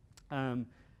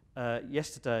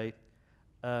yesterday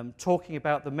talking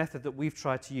about the method that we've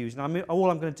tried to use. And all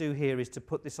I'm going to do here is to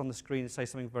put this on the screen and say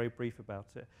something very brief about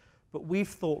it. But we've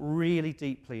thought really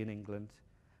deeply in England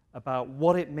about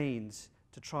what it means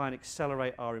to try and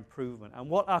accelerate our improvement. And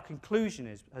what our conclusion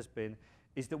has been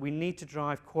is that we need to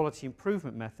drive quality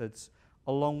improvement methods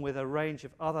along with a range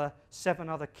of 7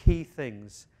 other key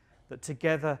things that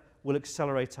together will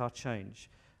accelerate our change.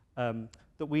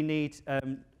 That we need,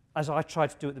 as I tried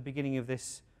to do at the beginning of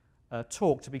this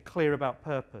talk, to be clear about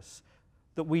purpose.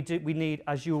 That we need,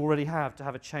 as you already have, to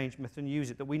have a change method and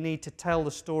use it. That we need to tell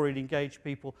the story and engage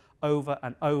people over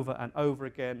and over and over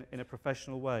again in a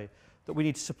professional way. That we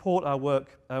need to support our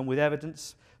work with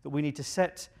evidence. That we need to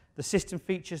set the system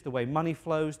features, the way money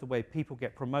flows, the way people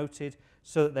get promoted,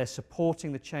 so that they're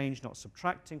supporting the change, not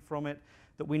subtracting from it.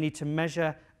 That we need to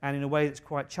measure, and in a way that's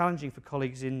quite challenging for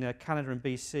colleagues in Canada and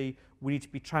BC, we need to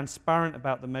be transparent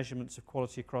about the measurements of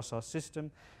quality across our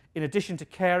system. In addition to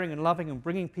caring and loving and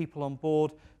bringing people on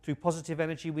board through positive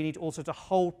energy, we need also to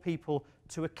hold people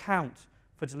to account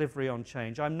for delivery on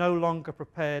change. I'm no longer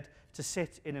prepared to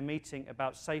sit in a meeting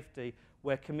about safety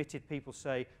where committed people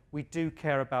say, we do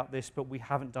care about this, but we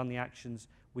haven't done the actions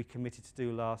we committed to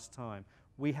do last time.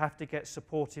 We have to get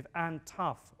supportive and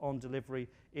tough on delivery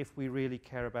if we really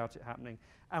care about it happening.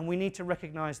 And we need to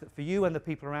recognise that for you and the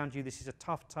people around you, this is a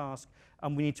tough task,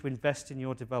 and we need to invest in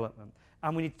your development.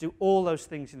 And we need to do all those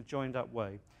things in a joined-up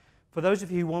way. For those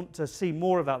of you who want to see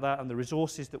more about that and the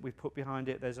resources that we've put behind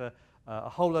it, there's a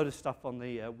whole load of stuff on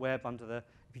the web under the,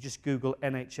 if you just Google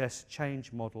NHS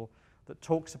change model, that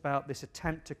talks about this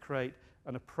attempt to create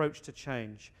an approach to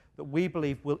change that we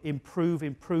believe will improve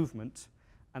improvement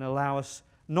and allow us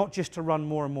not just to run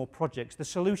more and more projects. The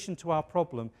solution to our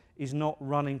problem is not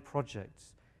running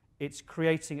projects. It's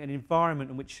creating an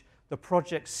environment in which the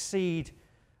projects seed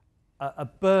a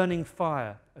burning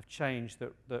fire of change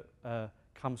that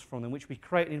comes from them, in which we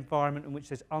create an environment in which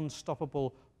there's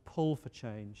unstoppable pull for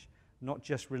change, not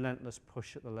just relentless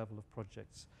push at the level of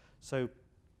projects. So,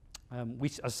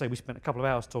 as I say, we spent a couple of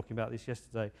hours talking about this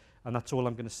yesterday, and that's all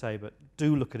I'm going to say, but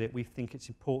do look at it. We think it's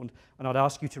important, and I'd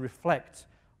ask you to reflect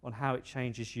on how it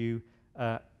changes you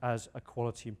as a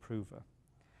quality improver.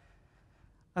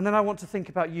 And then I want to think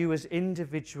about you as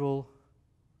individual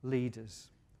leaders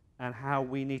and how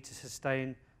we need to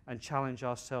sustain and challenge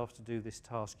ourselves to do this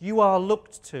task. You are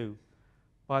looked to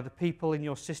by the people in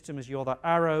your system as you're the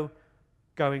arrow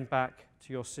going back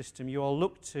to your system. You are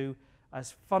looked to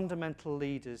as fundamental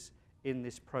leaders in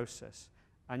this process.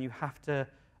 And you have to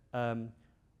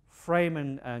frame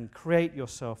and create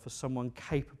yourself as someone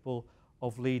capable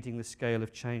of leading the scale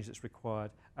of change that's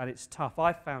required. And it's tough.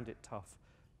 I found it tough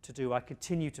to do. I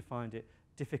continue to find it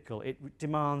difficult. It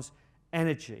demands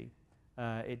energy.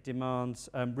 It demands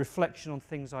reflection on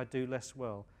things I do less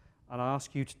well. And I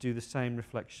ask you to do the same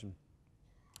reflection.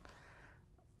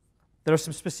 There are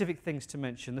some specific things to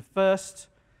mention. The first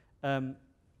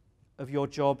of your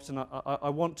jobs, and I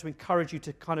want to encourage you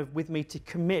to kind of, with me, to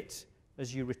commit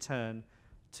as you return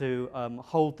to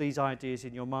hold these ideas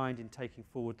in your mind in taking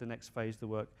forward the next phase of the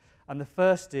work. And the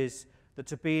first is that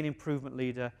to be an improvement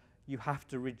leader, you have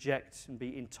to reject and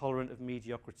be intolerant of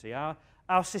mediocrity.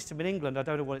 Our system in England, I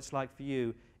don't know what it's like for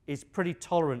you, is pretty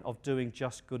tolerant of doing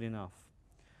just good enough.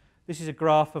 This is a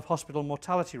graph of hospital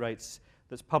mortality rates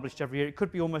that's published every year. It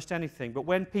could be almost anything, but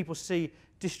when people see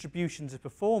distributions of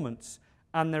performance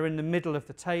and they're in the middle of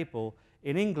the table,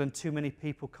 in England, too many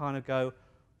people kind of go,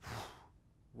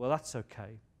 well, that's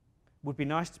okay. Would be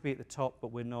nice to be at the top,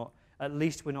 but we're not. At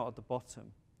least we're not at the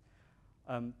bottom.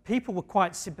 People were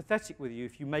quite sympathetic with you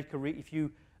if you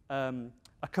are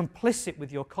complicit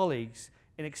with your colleagues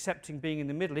in accepting being in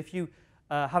the middle. If you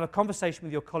have a conversation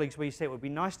with your colleagues where you say it would be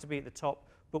nice to be at the top,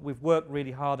 but we've worked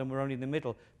really hard and we're only in the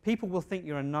middle, people will think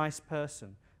you're a nice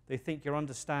person. They think you're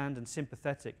understand and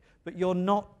sympathetic, but you're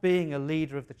not being a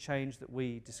leader of the change that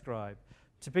we describe.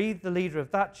 To be the leader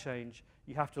of that change,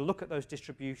 you have to look at those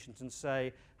distributions and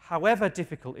say, however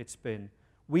difficult it's been,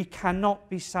 we cannot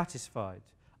be satisfied.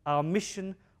 Our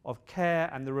mission of care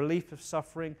and the relief of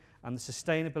suffering and the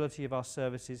sustainability of our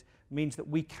services means that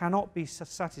we cannot be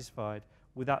satisfied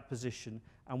with that position,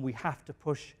 and we have to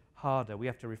push harder. We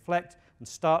have to reflect and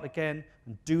start again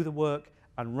and do the work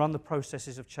and run the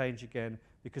processes of change again,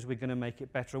 because we're going to make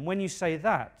it better. And when you say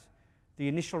that, the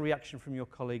initial reaction from your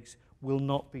colleagues will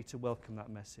not be to welcome that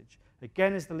message.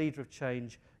 Again, as the leader of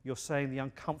change, you're saying the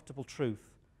uncomfortable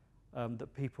truth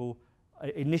that people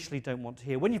initially don't want to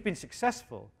hear. When you've been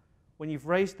successful, when you've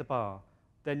raised the bar,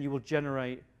 then you will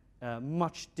generate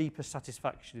much deeper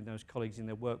satisfaction in those colleagues in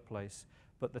their workplace.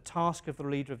 But the task of the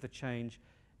leader of the change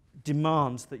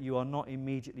demands that you are not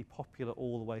immediately popular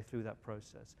all the way through that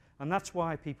process. And that's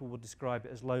why people will describe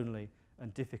it as lonely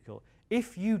and difficult.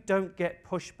 If you don't get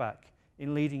pushback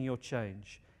in leading your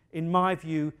change, in my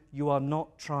view, you are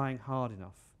not trying hard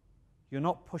enough. You're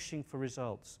not pushing for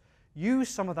results. Use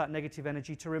some of that negative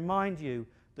energy to remind you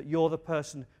that you're the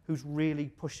person who's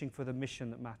really pushing for the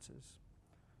mission that matters.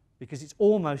 Because it's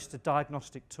almost a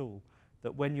diagnostic tool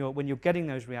that when you're getting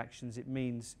those reactions, it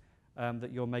means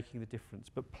that you're making the difference.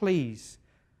 But please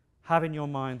have in your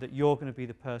mind that you're going to be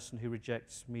the person who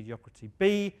rejects mediocrity.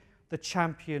 Be the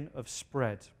champion of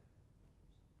spread.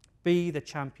 Be the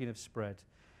champion of spread.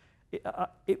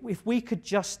 If you could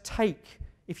just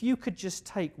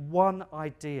take one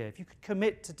idea, if you could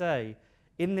commit today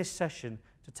in this session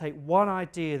to take one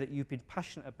idea that you've been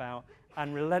passionate about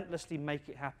and relentlessly make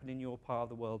it happen in your part of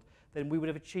the world, then we would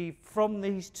have achieved from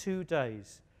these 2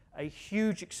 days a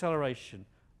huge acceleration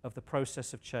of the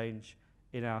process of change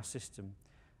in our system.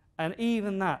 And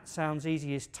even that sounds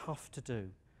easy, is tough to do,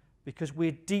 because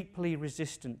we're deeply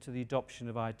resistant to the adoption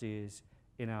of ideas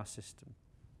in our system.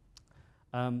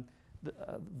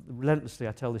 Relentlessly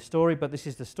I tell this story, but this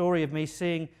is the story of me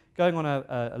going on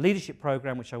a leadership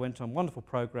program, which I went on, a wonderful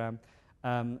program,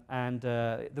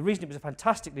 the reason it was a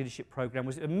fantastic leadership program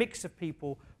was a mix of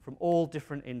people from all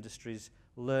different industries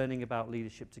learning about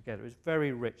leadership together. It was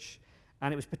very rich,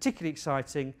 and it was particularly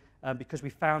exciting because we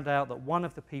found out that one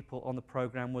of the people on the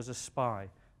program was a spy.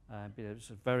 It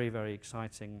was a very, very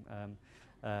exciting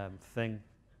thing.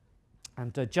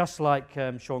 And just like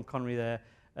Sean Connery there,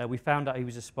 we found out he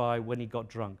was a spy when he got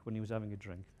drunk, when he was having a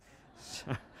drink.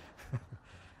 So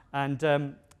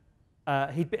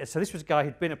this was a guy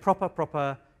who'd been a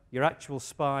proper, your actual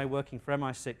spy, working for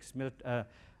MI6,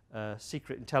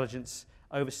 secret intelligence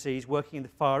overseas, working in the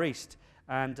Far East.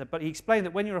 But he explained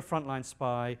that when you're a frontline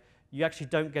spy, you actually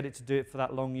don't get it to do it for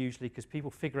that long usually, because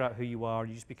people figure out who you are and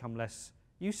you just become less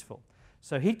useful.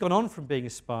 So he'd gone on from being a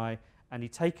spy, and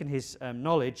he'd taken his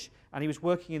knowledge, and he was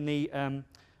working in the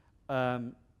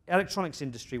electronics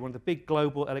industry, one of the big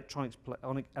global electronics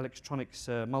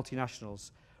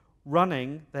multinationals,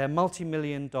 running their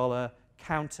multi-million-dollar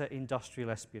counter-industrial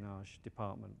espionage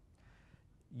department,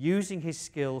 using his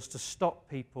skills to stop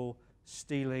people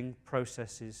stealing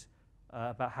processes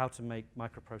about how to make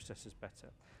microprocessors better.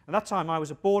 At that time, I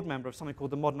was a board member of something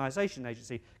called the Modernisation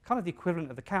Agency, kind of the equivalent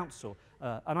of the council.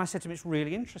 And I said to him, it's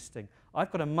really interesting.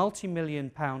 I've got a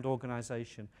multi-million-pound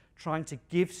organisation trying to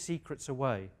give secrets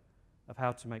away of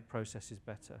how to make processes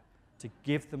better, to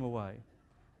give them away.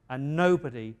 And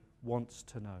nobody wants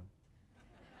to know.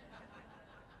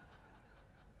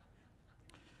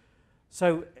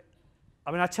 So,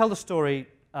 I mean, I tell the story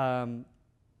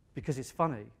because it's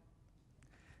funny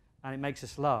and it makes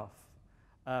us laugh.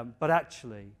 But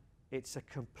actually, it's a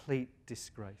complete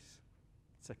disgrace.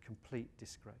 It's a complete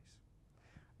disgrace.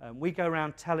 We go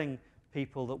around telling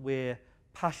people that we're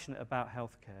passionate about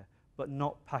healthcare, but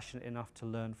not passionate enough to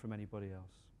learn from anybody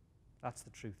else. That's the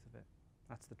truth of it.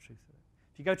 That's the truth of it.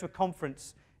 If you go to a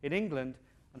conference in England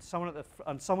and someone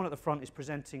at the front is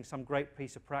presenting some great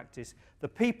piece of practice, the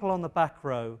people on the back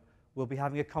row will be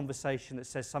having a conversation that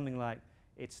says something like,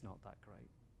 it's not that great.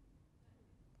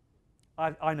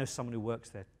 I know someone who works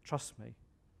there. Trust me,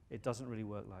 it doesn't really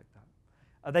work like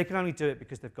that. They can only do it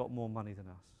because they've got more money than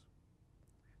us.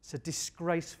 It's a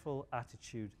disgraceful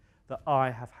attitude that I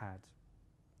have had.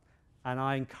 And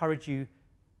I encourage you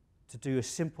to do a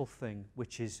simple thing,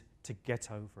 which is to get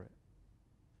over it.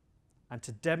 And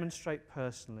to demonstrate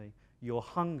personally your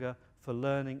hunger for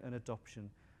learning and adoption.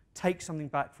 Take something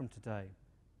back from today.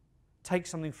 Take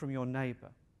something from your neighbour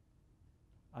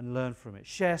and learn from it.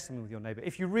 Share something with your neighbour.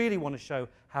 If you really want to show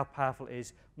how powerful it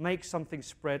is, make something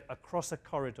spread across a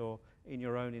corridor in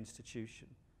your own institution.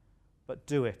 But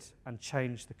do it and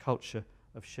change the culture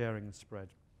of sharing and spread.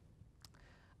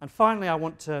 And finally, I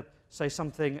want to say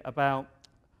something about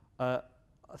a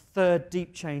third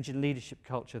deep change in leadership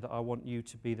culture that I want you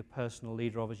to be the personal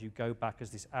leader of as you go back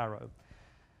as this arrow.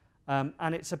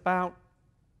 And it's about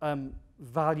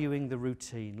valuing the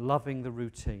routine, loving the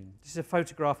routine. This is a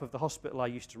photograph of the hospital I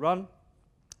used to run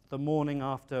the morning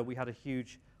after we had a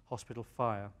huge hospital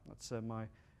fire. That's my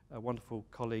wonderful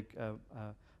colleague,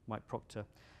 Mike Proctor.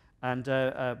 And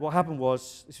what happened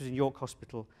was, this was in York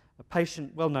Hospital, a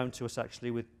patient, well known to us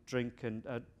actually, with drink and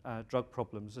drug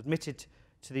problems, admitted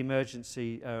to the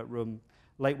emergency room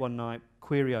late one night,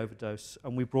 query overdose,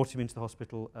 and we brought him into the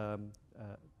hospital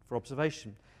for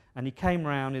observation. And he came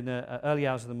round in the early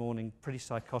hours of the morning, pretty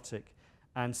psychotic,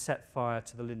 and set fire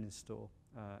to the linen store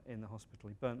in the hospital.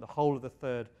 He burnt the whole of the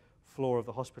third floor of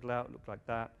the hospital out, it looked like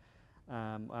that,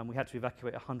 and we had to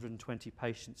evacuate 120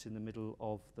 patients in the middle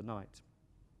of the night.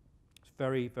 It's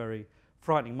very, very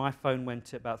frightening. My phone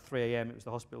went at about 3 a.m. It was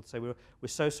the hospital to say, we're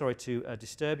so sorry to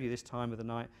disturb you this time of the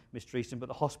night, Mr. Easton, but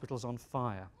the hospital's on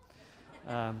fire.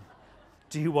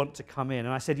 Do you want to come in?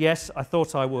 And I said, yes, I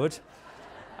thought I would.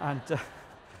 And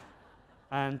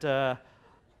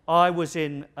I was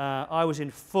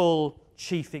in full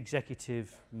chief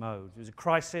executive mode. It was a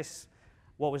crisis.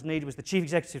 What was needed was the chief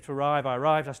executive to arrive. I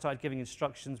arrived. I started giving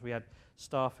instructions. We had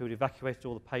staff who had evacuated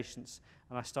all the patients,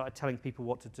 and I started telling people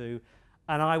what to do.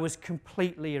 And I was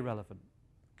completely irrelevant.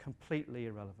 Completely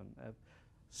irrelevant.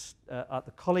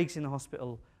 The colleagues in the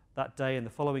hospital that day and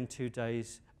the following 2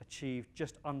 days achieved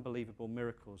just unbelievable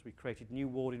miracles. We created new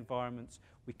ward environments.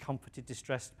 We comforted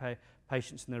distressed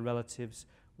patients and their relatives.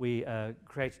 We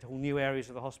created whole new areas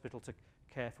of the hospital to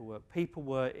care for work. People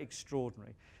were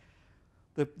extraordinary.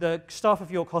 The staff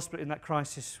of York Hospital in that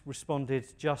crisis responded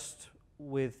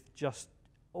with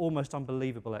almost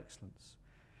unbelievable excellence.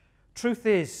 Truth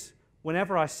is,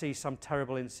 whenever I see some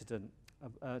terrible incident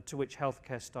to which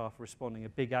healthcare staff are responding, a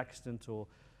big accident or,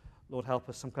 Lord help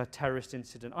us, some kind of terrorist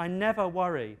incident, I never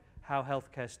worry how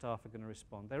healthcare staff are going to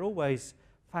respond. They're always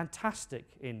fantastic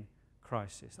in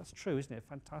crisis. That's true, isn't it?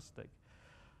 Fantastic.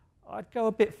 I'd go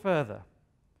a bit further,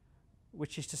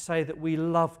 which is to say that we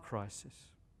love crisis,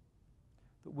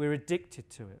 that we're addicted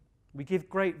to it. We give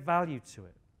great value to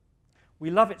it. We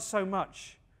love it so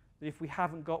much that if we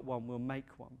haven't got one, we'll make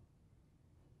one.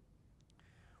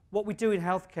 What we do in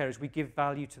healthcare is we give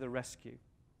value to the rescue.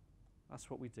 That's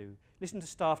what we do. Listen to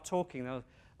staff talking.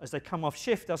 As they come off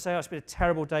shift, they'll say, oh, it's been a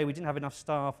terrible day. We didn't have enough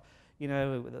staff. You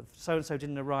know, so-and-so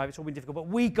didn't arrive. It's all been difficult. But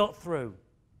we got through.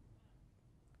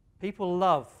 People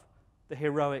love the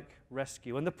heroic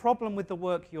rescue. And the problem with the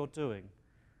work you're doing,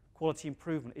 quality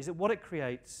improvement, is that what it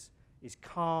creates is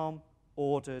calm,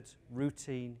 ordered,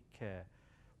 routine care.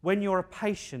 When you're a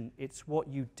patient, it's what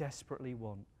you desperately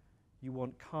want. You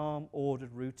want calm,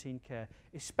 ordered, routine care,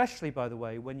 especially, by the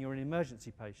way, when you're an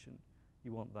emergency patient.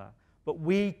 You want that. But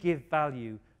we give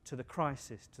value to the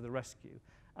crisis, to the rescue.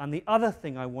 And the other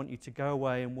thing I want you to go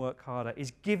away and work harder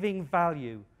is giving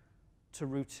value to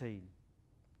routine.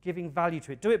 Giving value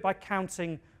to it. Do it by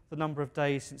counting the number of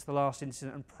days since the last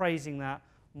incident and praising that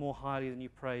more highly than you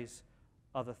praise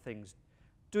other things.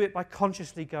 Do it by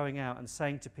consciously going out and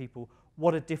saying to people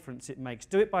what a difference it makes.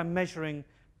 Do it by measuring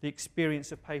the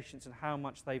experience of patients and how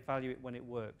much they value it when it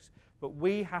works. But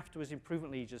we have to, as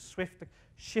improvement leaders,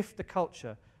 shift the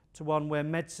culture to one where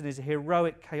medicine is a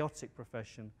heroic, chaotic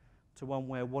profession, to one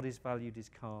where what is valued is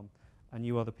calm, and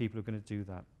you are the people who are going to do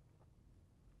that.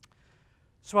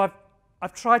 So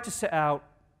I've tried to set out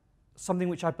something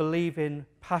which I believe in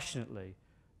passionately,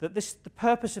 that the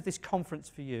purpose of this conference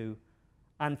for you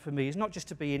and for me is not just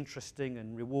to be interesting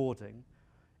and rewarding.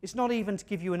 It's not even to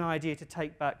give you an idea to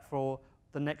take back for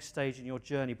the next stage in your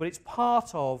journey, but it's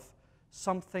part of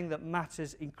something that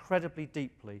matters incredibly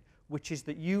deeply, which is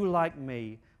that you, like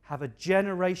me, have a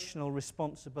generational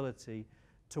responsibility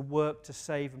to work to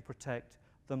save and protect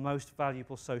the most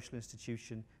valuable social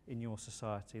institution in your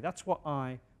society. That's what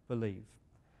I believe.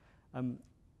 And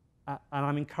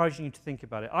I'm encouraging you to think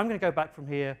about it. I'm going to go back from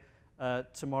here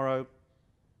tonight,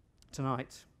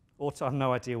 or I have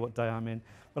no idea what day I'm in,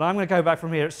 but I'm going to go back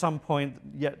from here at some point,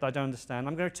 yet I don't understand.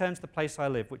 I'm going to return to the place I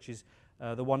live, which is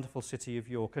the wonderful city of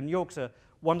York. And York's a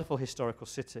wonderful historical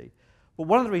city. But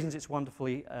one of the reasons it's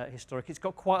wonderfully historic, it's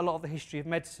got quite a lot of the history of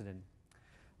medicine in.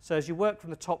 So as you work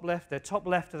from the top left, top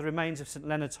left are the remains of St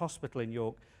Leonard's Hospital in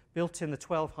York, built in the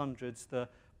 1200s,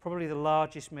 probably the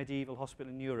largest medieval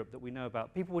hospital in Europe that we know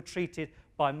about. People were treated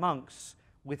by monks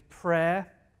with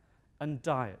prayer and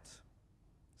diet.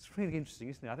 It's really interesting,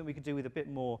 isn't it? I think we could do with a bit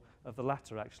more of the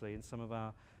latter, actually, in some of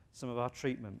our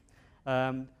treatment.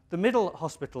 The middle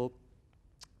hospital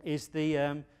is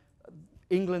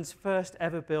England's first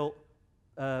ever built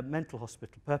mental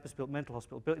hospital, purpose-built mental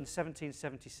hospital, built in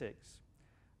 1776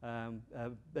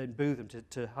 in Bootham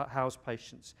to house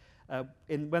patients.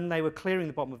 When they were clearing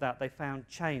the bottom of that, they found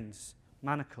chains,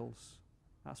 manacles.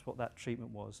 That's what that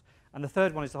treatment was. And the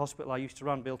third one is the hospital I used to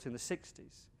run, built in the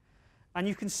 60s. And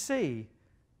you can see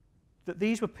that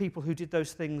these were people who did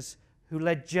those things, who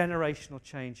led generational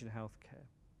change in healthcare.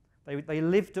 They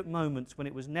lived at moments when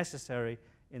it was necessary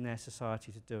in their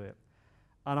society to do it.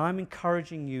 And I'm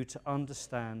encouraging you to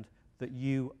understand that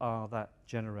you are that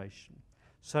generation.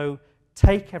 So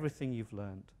take everything you've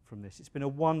learned from this. It's been a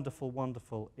wonderful,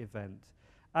 wonderful event.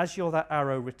 As you're that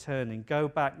arrow returning, go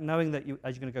back knowing that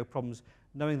as you're going to go problems,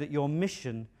 knowing that your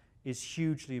mission is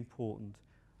hugely important,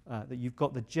 that you've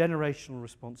got the generational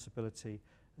responsibility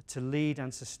to lead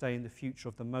and sustain the future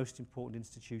of the most important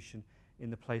institution in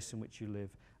the place in which you live.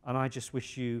 And I just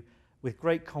wish you, with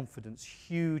great confidence,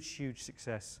 huge, huge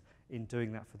success in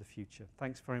doing that for the future.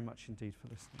 Thanks very much indeed for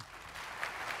listening.